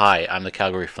 and then, hi, I'm the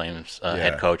Calgary Flames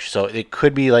head coach. So it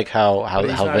could be like how but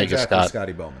he's not Vegas exactly got.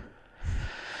 Scotty Bowman.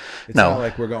 It's No. not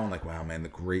like we're going like, wow, man, the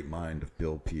great mind of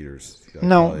Bill Peters. Gotta tell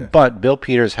No, ya. but Bill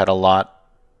Peters had a lot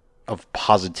of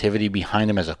positivity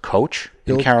behind him as a coach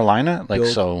in Carolina.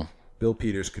 Bill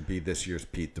Peters could be this year's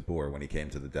Pete DeBoer when he came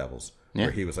to the Devils,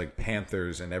 where he was like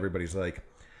Panthers, and everybody's like,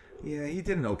 yeah, he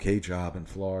did an okay job in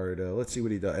Florida. Let's see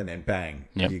what he does. And then bang,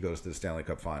 he goes to the Stanley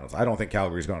Cup Finals. I don't think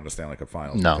Calgary's going to the Stanley Cup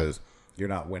Finals No. because you're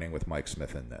not winning with Mike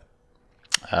Smith in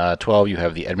that. 12, you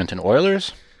have the Edmonton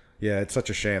Oilers. Yeah, it's such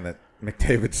a shame that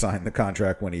McDavid signed the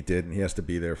contract when he did, and he has to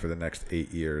be there for the next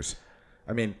 8 years.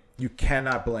 I mean, you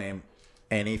cannot blame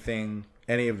any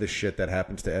of the shit that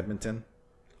happens to Edmonton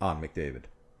on McDavid.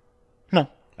 No.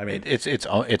 I mean, It's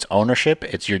ownership.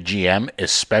 It's your GM,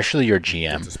 especially your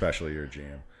GM. it's especially your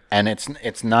GM. And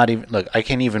it's not even look. I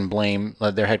can't even blame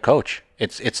their head coach.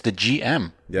 It's the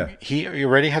GM. Yeah. He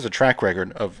already has a track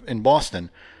record of in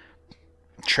Boston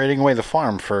trading away the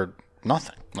farm for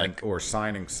nothing. Or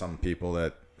signing some people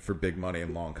that for big money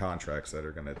and long contracts that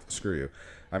are going to screw you.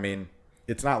 I mean,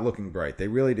 it's not looking bright. They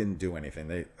really didn't do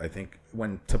anything. I think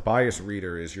when Tobias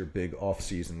Reeder is your big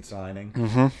off-season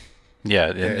signing,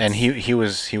 Yeah, and he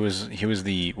was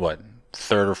the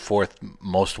third or fourth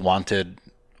most wanted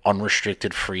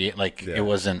unrestricted free. It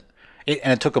wasn't.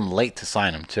 And it took him late to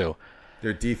sign him too.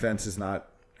 their defense is not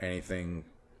anything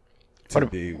to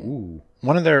be. Ooh.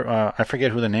 One of their, I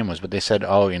forget who the name was, but they said,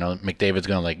 McDavid's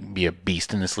going to be a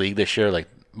beast in this league this year.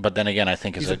 But then again, I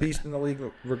think He's a beast in the league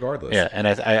regardless. Yeah, and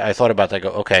I thought about that. I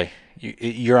go, okay,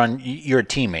 you're a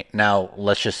teammate. Now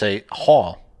let's just say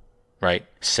Hall, right,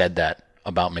 said that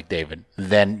about McDavid.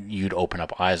 Then you'd open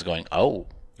up eyes, going, oh.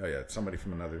 Oh yeah, somebody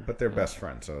from another, but they're best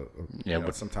friends. So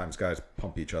but sometimes guys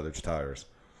pump each other's tires.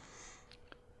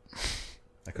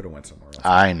 I could have went somewhere else.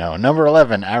 I know. Number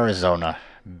 11, Arizona.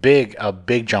 A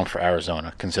big jump for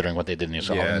Arizona, considering what they did in the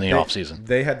offseason.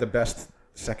 They had the best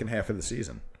second half of the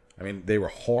season. I mean, they were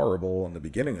horrible in the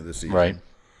beginning of the season. Right.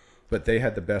 But they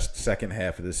had the best second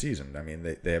half of the season. I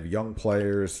mean, they have young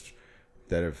players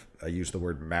that have, I use the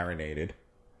word marinated.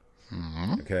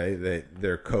 Mm-hmm. Okay.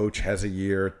 Their coach has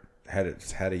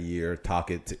had a year,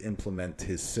 Tocchet, to implement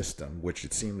his system, which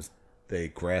it seems they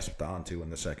grasped onto in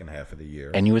the second half of the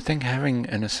year. And you would think having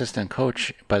an assistant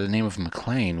coach by the name of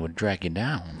McLean would drag you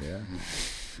down. Yeah.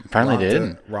 Apparently they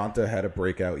didn't. Ronta had a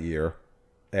breakout year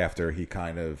after he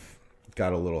kind of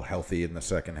got a little healthy in the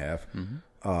second half. Mm-hmm.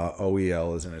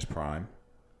 OEL is in his prime.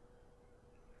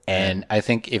 And I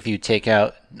think if you take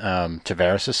out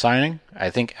Tavares' signing, I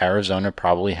think Arizona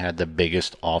probably had the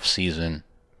biggest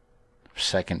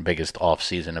second biggest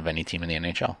offseason of any team in the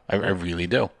NHL. I really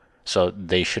do. So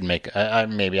they should make.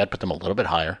 Maybe I'd put them a little bit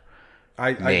higher.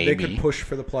 They could push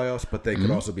for the playoffs, but they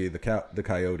could also be the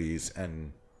Coyotes,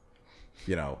 and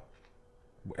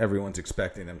everyone's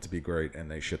expecting them to be great,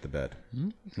 and they shit the bed.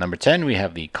 Number 10, we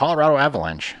have the Colorado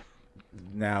Avalanche.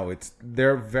 Now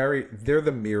they're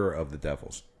the mirror of the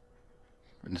Devils.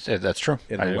 That's true.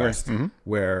 In the West,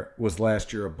 where was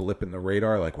last year a blip in the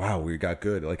radar? Like, wow, we got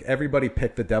good. Like everybody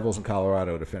picked the Devils in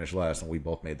Colorado to finish last, and we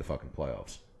both made the fucking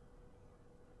playoffs.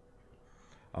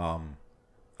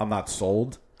 I'm not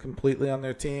sold completely on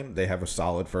their team. They have a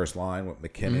solid first line with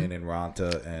McKinnon and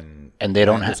Ronta and they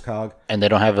don't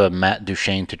have a Matt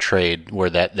Duchene to trade where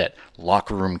that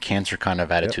locker room cancer kind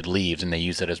of attitude leaves, and they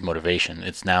use it as motivation.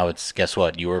 It's guess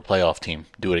what? You were a playoff team.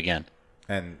 Do it again.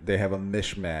 And they have a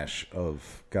mishmash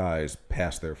of guys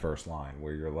past their first line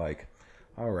where you're like,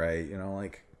 all right,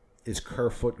 is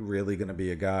Kerfoot really going to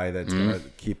be a guy that's going to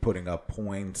keep putting up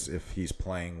points if he's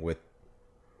playing with,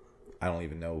 I don't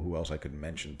even know who else I could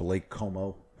mention, Blake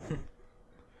Como?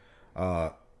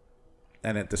 And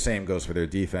the same goes for their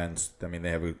defense. I mean,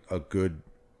 they have a good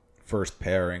first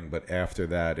pairing, but after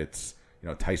that, it's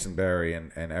Tyson Barrie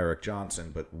and Eric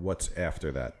Johnson. But what's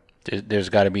after that? There's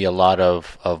got to be a lot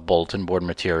of bulletin board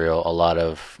material, a lot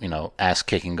of ass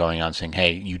kicking going on, saying,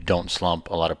 "Hey, you don't slump."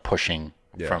 A lot of pushing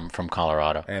from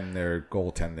Colorado. And their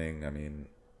goaltending. I mean,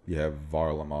 you have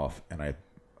Varlamov, and I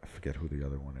forget who the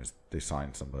other one is. They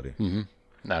signed somebody. Mm-hmm.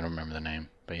 I don't remember the name,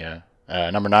 but yeah.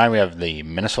 Number 9, we have the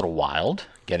Minnesota Wild,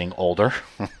 getting older.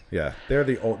 Yeah, they're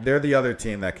the other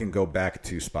team that can go back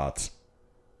 2 spots,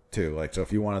 too. So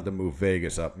if you wanted to move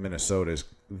Vegas up, Minnesota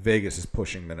Vegas is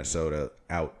pushing Minnesota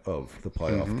out of the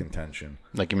playoff contention.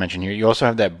 Like you mentioned here, you also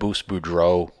have that Boost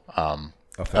Boudreaux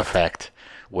effect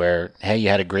where, hey, you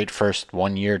had a great first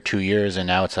 1 year, 2 years, and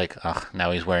now it's like,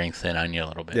 now he's wearing thin on you a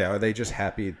little bit. Yeah, are they just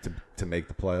happy to make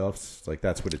the playoffs? Like,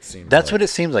 that's what it seems That's like. what it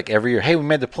seems like every year. Hey, we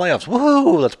made the playoffs.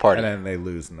 Woohoo, let's party. And then they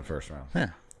lose in the first round. Yeah.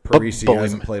 Parisi But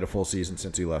hasn't played a full season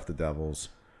since he left the Devils.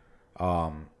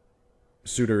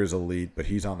 Suter is elite, but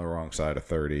he's on the wrong side of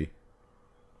 30.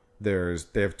 They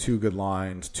have two good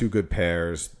lines, two good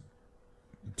pairs.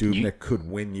 Dubnyk could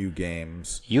win you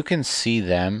games. You can see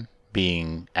them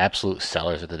being absolute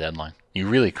sellers at the deadline. You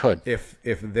really could. If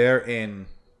they're in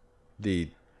the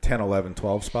 10, 11,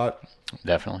 12 spot,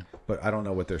 Definitely. but I don't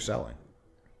know what they're selling.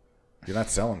 You're not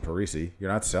selling Parisi.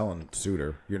 You're not selling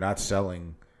Suter. You're not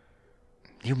selling...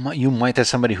 You might have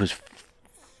somebody who's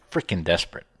freaking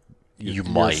desperate.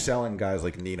 You're selling guys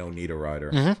like Nino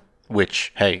Niederreiter. Mm-hmm.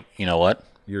 Which, hey, you know what?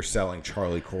 You're selling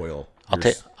Charlie Coyle.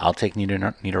 I'll take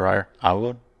Niederreiter. I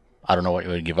would. I don't know what you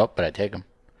would give up, but I'd take him.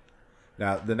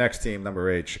 Now, the next team,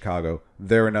 number 8, Chicago,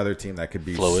 they're another team that could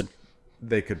be... Fluid.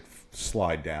 They could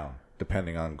slide down,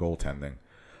 depending on goaltending.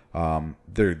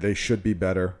 They should be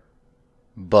better.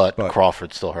 But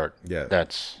Crawford's still hurt. Yeah.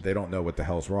 They don't know what the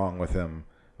hell's wrong with him.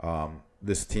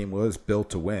 This team was built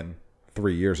to win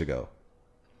 3 years ago.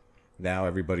 Now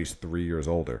everybody's 3 years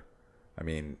older. I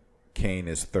mean, Kane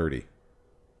is 30.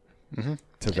 Mm-hmm.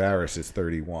 Tavares is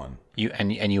 31.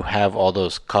 You have all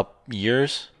those cup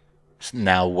years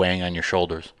now weighing on your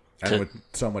shoulders. And with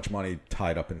so much money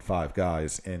tied up in 5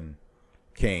 guys in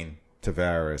Kane,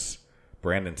 Tavares,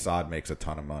 Brandon Saad makes a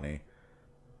ton of money,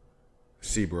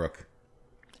 Seabrook,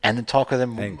 and the talk of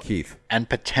them and Keith, and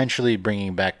potentially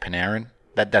bringing back Panarin.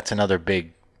 That's another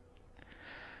big.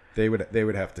 They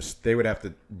would have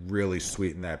to really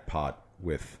sweeten that pot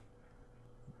with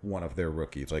one of their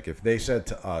rookies. Like if they said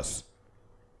to us,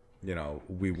 you know,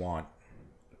 we want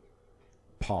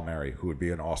Palmieri, who would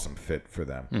be an awesome fit for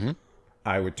them. Mm-hmm.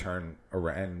 I would turn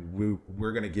around and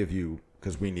we're going to give you,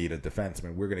 because we need a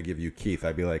defenseman, we're going to give you Keith.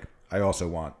 I'd be like, I also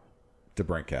want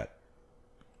DeBrincat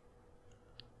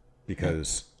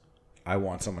because I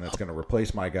want someone that's going to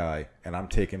replace my guy, and I'm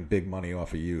taking big money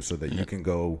off of you so that you can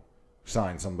go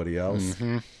sign somebody else.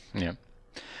 Mm-hmm. Yeah.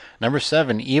 Number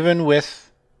 7, even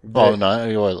with... Oh, no,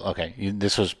 okay.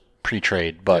 This was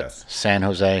pre-trade, but yes. San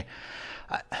Jose...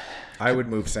 I would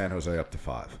move San Jose up to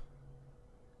 5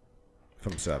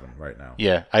 from 7 right now.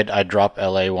 Yeah, I'd drop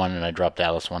LA 1 and I'd drop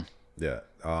Dallas 1. Yeah.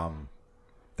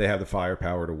 They have the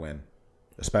firepower to win,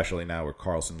 especially now with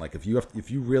Carlson. Like if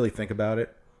you really think about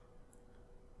it,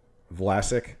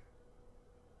 Vlasic,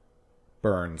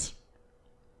 Burns,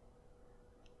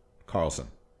 Carlson.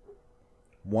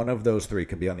 One of those 3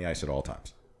 can be on the ice at all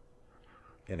times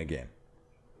in a game.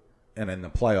 And in the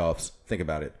playoffs, think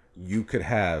about it. You could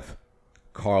have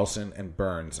Carlson and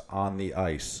Burns on the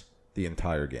ice the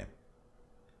entire game.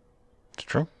 It's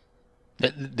true.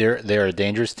 They're a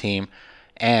dangerous team,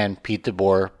 and Pete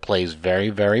DeBoer plays very,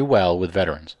 very well with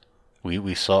veterans.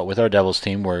 We saw it with our Devils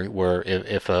team where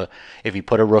if he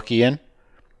put a rookie in,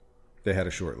 they had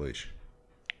a short leash.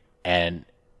 And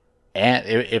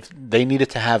if they needed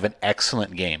to have an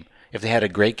excellent game, if they had a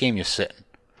great game, you sit.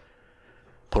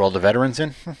 Put all the veterans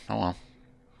in. Oh well,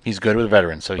 he's good with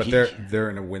veterans. So they're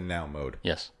in a win now mode.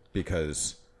 Yes,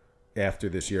 because after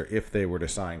this year, if they were to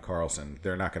sign Carlson,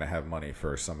 they're not going to have money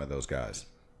for some of those guys.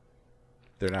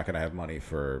 They're not going to have money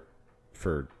for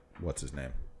what's his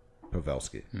name,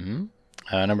 Pavelski. Mm-hmm.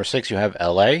 Number 6, you have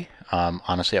LA.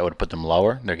 Honestly, I would put them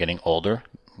lower. They're getting older.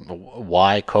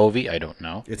 Why Covey? I don't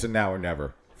know. It's a now or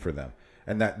never for them,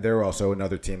 and that they're also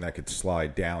another team that could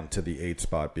slide down to the 8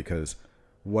 spot because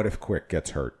what if Quick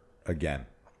gets hurt again?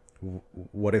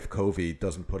 What if Covey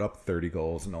doesn't put up 30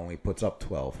 goals and only puts up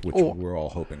 12, which we're all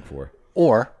hoping for?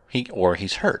 Or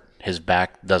he's hurt. His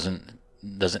back doesn't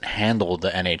handle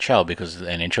the NHL because the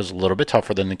NHL is a little bit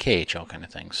tougher than the KHL kind of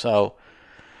thing. So,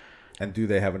 and do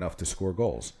they have enough to score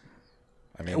goals?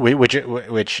 I mean,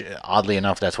 which oddly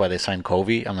enough, that's why they signed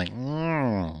Covey. I'm like,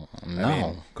 no. I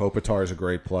mean, Kopitar is a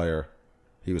great player.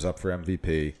 He was up for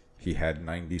MVP. He had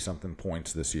 90-something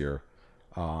points this year.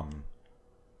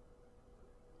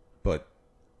 But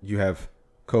you have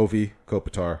Covey,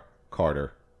 Kopitar,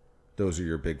 Carter. Those are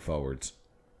your big forwards.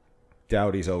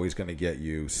 Doughty's always going to get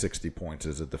you 60 points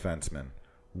as a defenseman.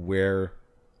 Where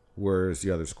is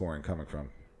the other scoring coming from?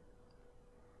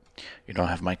 You don't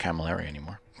have Mike Camilleri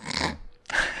anymore.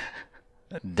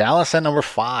 Dallas at number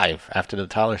 5 after the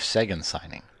Tyler Seguin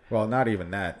signing. Well, not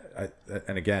even that.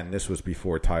 And again, this was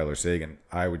before Tyler Seguin.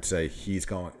 I would say he's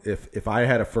going. If I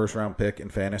had a first round pick in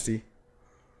fantasy,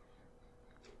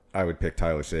 I would pick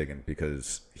Tyler Seguin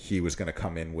because he was going to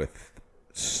come in with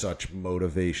such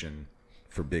motivation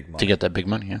for big money. To get that big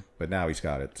money, yeah. But now he's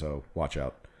got it, so watch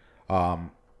out.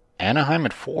 Anaheim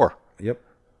at 4. Yep.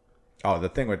 Oh, the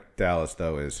thing with Dallas,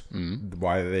 though, is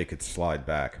why they could slide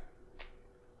back.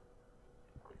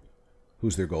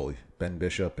 Who's their goalie? Ben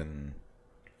Bishop and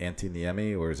Antti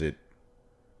Niemi? Or is it...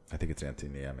 I think it's Antti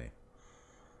Niemi.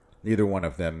 Neither one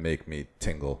of them make me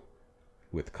tingle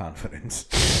with confidence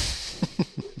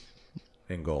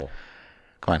in goal.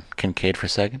 Come on, Kincaid for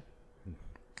second?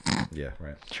 Yeah,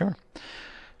 right. Sure.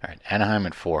 All right, Anaheim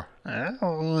at 4.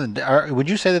 Would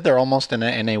you say that they're almost in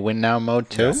a win now mode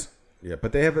too? Yes. Yeah,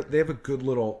 but they have a good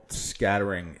little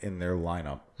scattering in their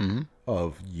lineup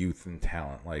of youth and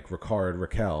talent. Like Ricard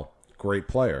Raquel, great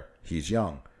player. He's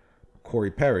young.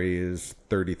 Corey Perry is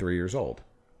 33 years old.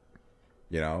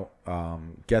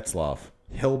 Getzlaf,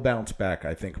 he'll bounce back,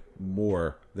 I think,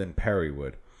 more than Perry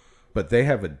would. But they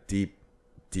have a deep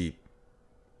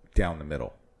down the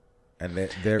middle. And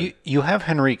they're... You have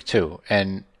Henrique, too.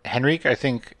 And Henrique, I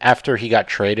think, after he got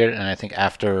traded, and I think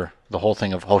after the whole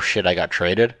thing of, oh, shit, I got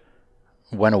traded,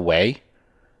 went away.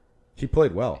 He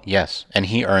played well. Yes, and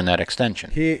he earned that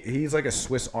extension. He's like a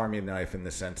Swiss Army knife in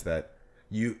the sense that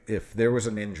if there was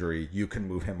an injury, you can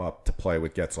move him up to play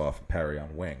with Getzlaf and Perry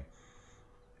on wing.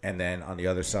 And then on the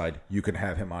other side, you can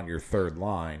have him on your third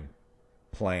line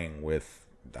playing with,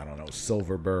 I don't know,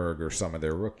 Silverberg or some of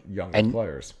their younger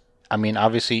players. I mean,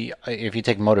 obviously, if you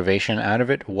take motivation out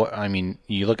of it,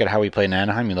 you look at how he played in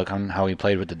Anaheim, you look on how he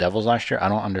played with the Devils last year, I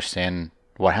don't understand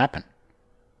what happened.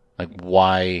 Like,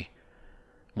 why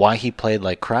he played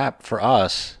like crap for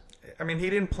us. I mean, he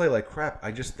didn't play like crap.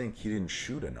 I just think he didn't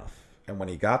shoot enough. And when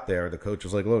he got there, the coach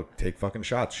was like, look, take fucking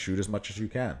shots. Shoot as much as you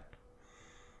can.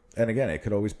 And again, it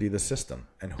could always be the system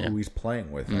and who he's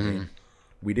playing with. I mean,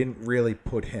 we didn't really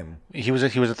put him. He was a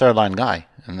third line guy,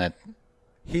 and that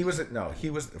he was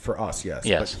for us, yes.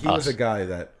 Yes, but he was a guy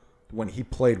that when he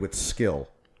played with skill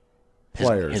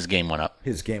players, his game went up.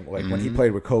 His game, like when he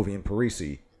played with Covey and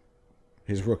Parisi,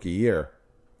 his rookie year,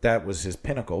 that was his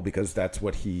pinnacle because that's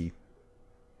what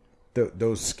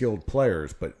those skilled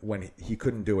players. But when he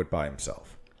couldn't do it by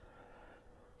himself.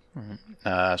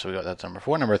 So we got that's number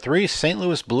 4. Number 3, St.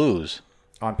 Louis Blues.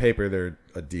 On paper, they're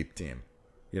a deep team.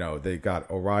 They got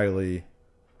O'Reilly.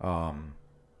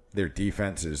 Their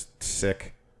defense is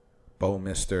sick.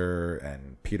 Bouwmeester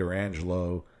and Peter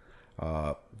Angelo.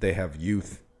 They have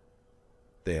youth.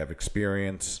 They have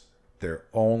experience. Their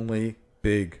only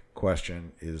big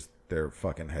question is their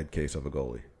fucking head case of a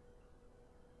goalie.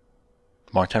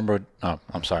 Martin Brodeur. Oh,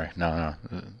 I'm sorry. No.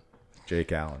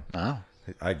 Jake Allen. Oh.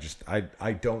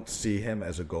 I don't see him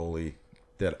as a goalie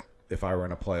that if I were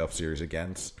in a playoff series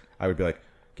against, I would be like,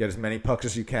 get as many pucks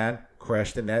as you can,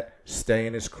 crash the net, stay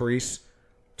in his crease,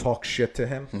 talk shit to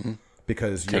him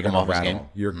because you're going to rattle him.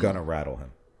 You're going to rattle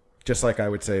him. Just like I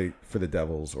would say for the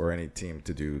Devils or any team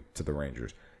to do to the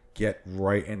Rangers. Get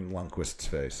right in Lundqvist's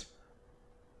face.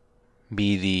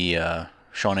 Be the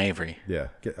Sean Avery. Yeah.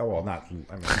 Not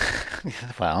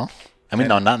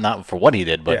for what he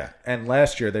did, but yeah. And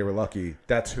last year they were lucky.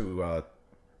 That's who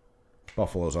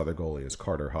Buffalo's other goalie is,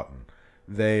 Carter Hutton.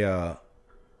 They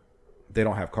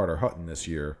don't have Carter Hutton this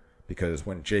year because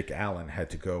when Jake Allen had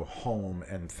to go home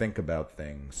and think about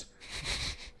things,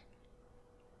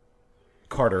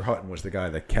 Carter Hutton was the guy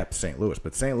that kept St. Louis.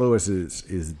 But St. Louis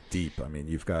is deep. I mean,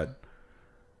 you've got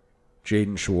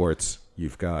Jaden Schwartz,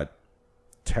 you've got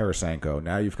Tarasenko,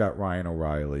 now you've got Ryan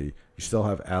O'Reilly, you still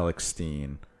have Alex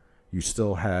Steen. You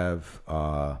still have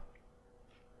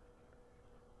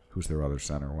who's their other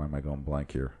center? Why am I going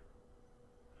blank here?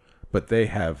 But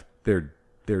they're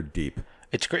deep.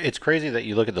 It's crazy that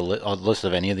you look at the list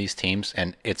of any of these teams,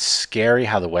 and it's scary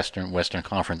how the Western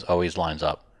Conference always lines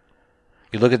up.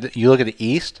 You look at the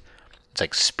East, it's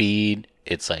like speed,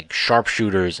 it's like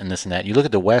sharpshooters and this and that. You look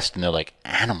at the West, and they're like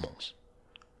animals.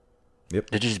 Yep,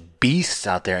 they're just beasts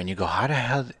out there, and you go, how the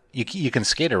hell? You can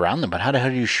skate around them, but how the hell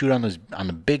do you shoot on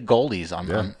the big goalies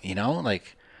on and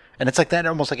it's like that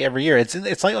almost like every year.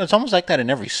 It's almost like that in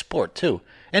every sport too.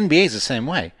 NBA is the same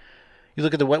way. You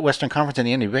look at the Western Conference and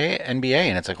the NBA,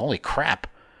 and it's like holy crap.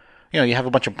 You have a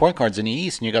bunch of point guards in the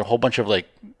East, and you got a whole bunch of like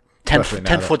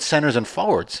 10-foot centers and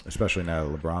forwards. Especially now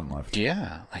that LeBron left.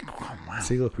 Yeah, like oh, wow.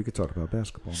 See, look, we could talk about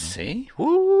basketball now. See,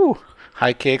 woo,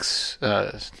 high kicks,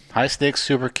 high stakes,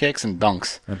 super kicks, and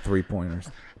dunks, and 3-pointers.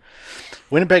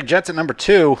 Winnipeg Jets at number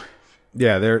 2.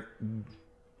 Yeah,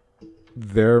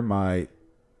 they're my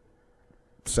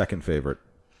second favorite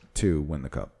to win the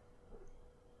cup.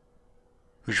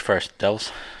 Who's your first?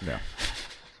 Devils? No.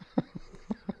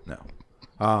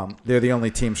 They're the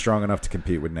only team strong enough to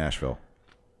compete with Nashville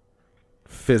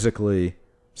physically,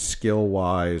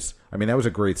 skill-wise. I mean, that was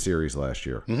a great series last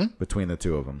year between the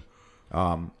two of them.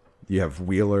 You have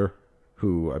Wheeler,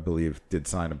 who I believe did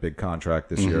sign a big contract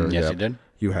this year. Yes, he did.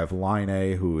 You have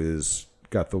Line, who is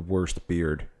got the worst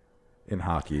beard in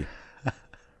hockey.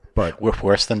 But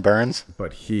Worse than Burns?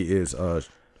 But he is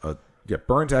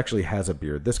Burns actually has a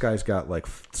beard. This guy's got like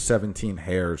 17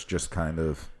 hairs just kind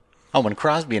of. Oh, when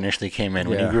Crosby initially came in,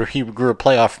 Yeah. when he grew a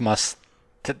playoff mustache.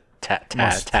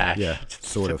 Yeah,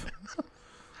 sort of.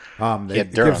 He It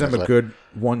had dirt gives on them his a lip. good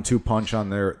 1-2 punch on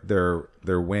their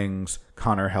wings.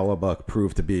 Connor Hellebuck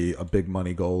proved to be a big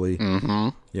money goalie. Mm-hmm.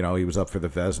 You know, he was up for the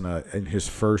Vezina in his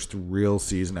first real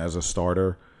season as a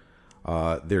starter.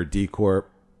 Their D-Corp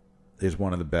is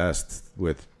one of the best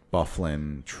with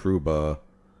Bufflin, Trouba,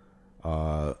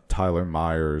 Tyler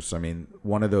Myers. I mean,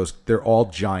 one of those. They're all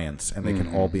giants, and they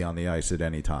can all be on the ice at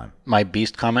any time. My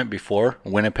beast comment before,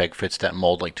 Winnipeg fits that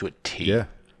mold like to a T. Yeah.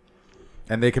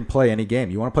 And they can play any game.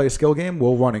 You want to play a skill game?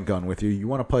 We'll run and gun with you. You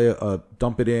want to play a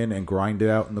dump it in and grind it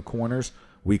out in the corners?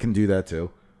 We can do that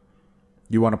too.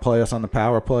 You want to play us on the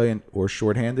power play or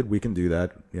shorthanded? We can do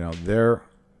that. You know,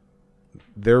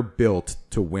 they're built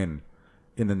to win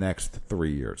in the next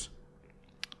 3 years.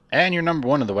 And you're number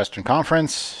 1 of the Western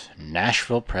Conference,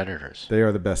 Nashville Predators. They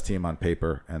are the best team on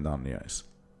paper and on the ice.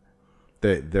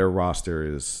 Their roster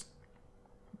is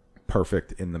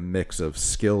perfect in the mix of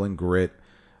skill and grit,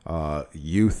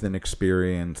 youth and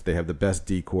experience. They have the best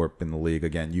D-Corp in the league.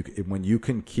 Again, when you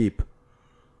can keep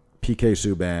PK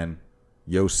Subban,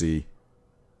 Yossi,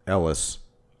 Ellis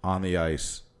on the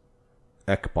ice,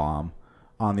 Ekbom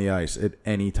on the ice at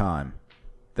any time,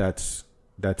 that's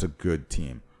a good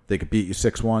team. They could beat you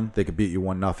 6-1. They could beat you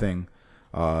 1-0.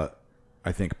 I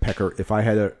think Pecker, if I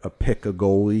had to pick a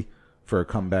goalie for a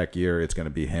comeback year, it's going to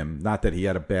be him. Not that he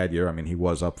had a bad year. I mean, he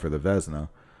was up for the Vezina,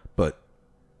 but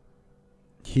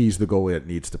he's the goalie that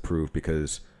needs to prove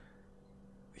because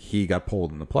he got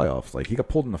pulled in the playoffs. Like, he got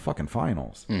pulled in the fucking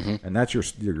finals. Mm-hmm. And that's your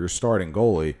starting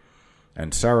goalie.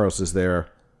 And Saros is there.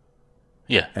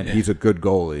 Yeah. And he's a good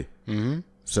goalie. Mm-hmm.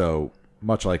 So,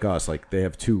 much like us, like, they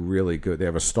have two really good. They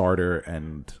have a starter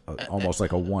and almost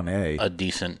like a 1A. A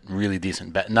decent, really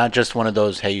decent bet. Not just one of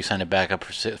those, hey, you signed a backup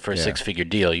for a six-figure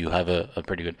deal. You have a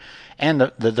pretty good.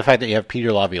 And the fact that you have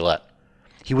Peter Laviolette.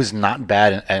 He was not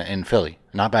bad in Philly.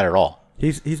 Not bad at all. He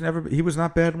was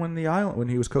not bad when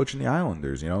he was coaching the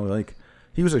Islanders, you know, like,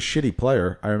 he was a shitty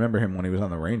player. I remember him when he was on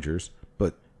the Rangers,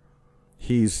 but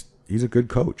he's a good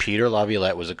coach. Peter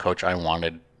Laviolette was a coach I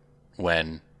wanted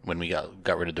when we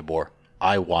got rid of DeBoer.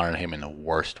 I wanted him in the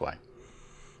worst way.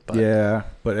 But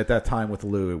at that time with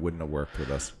Lou, it wouldn't have worked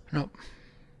with us. Nope.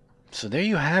 So there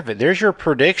you have it. There's your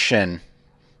prediction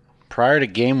prior to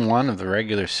Game 1 of the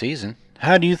regular season.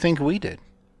 How do you think we did?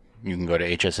 You can go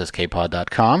to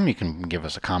hsskpod.com. You can give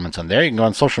us a comments on there. You can go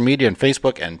on social media and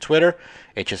Facebook and Twitter,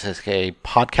 HSSK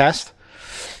Podcast.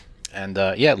 And,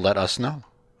 let us know.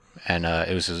 And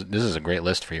this is a great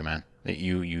list for you, man.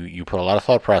 You put a lot of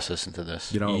thought process into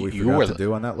this. You know what we forgot to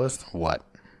do on that list? What?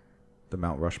 The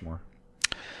Mount Rushmore.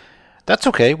 That's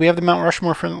okay. We have the Mount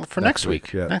Rushmore for next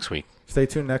week. Yeah. Next week. Stay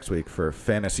tuned next week for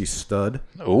Fantasy Stud,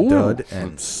 Ooh. Dud,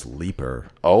 and Sleeper.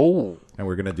 Oh. And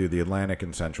we're going to do the Atlantic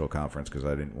and Central Conference because I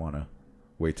didn't want to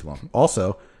wait too long.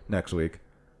 Also, next week,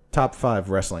 top 5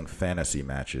 wrestling fantasy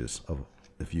matches of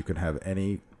if you can have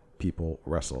any people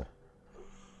wrestle.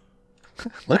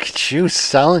 Look at you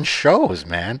selling shows,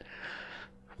 man.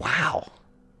 Wow.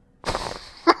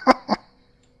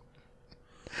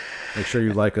 Make sure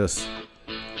you like us,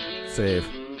 save,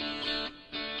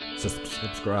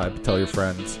 subscribe, tell your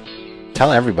friends.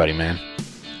 Tell everybody, man.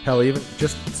 Hell, even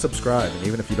just subscribe, and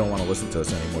even if you don't want to listen to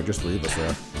us anymore, just leave us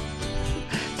there.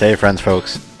 Tell your friends,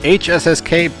 folks.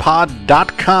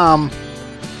 HSSKpod.com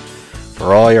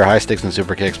for all your High Sticks and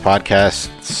Super Kicks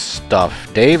podcast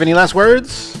stuff. Dave, any last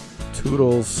words?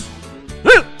 Toodles.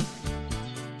 Woo!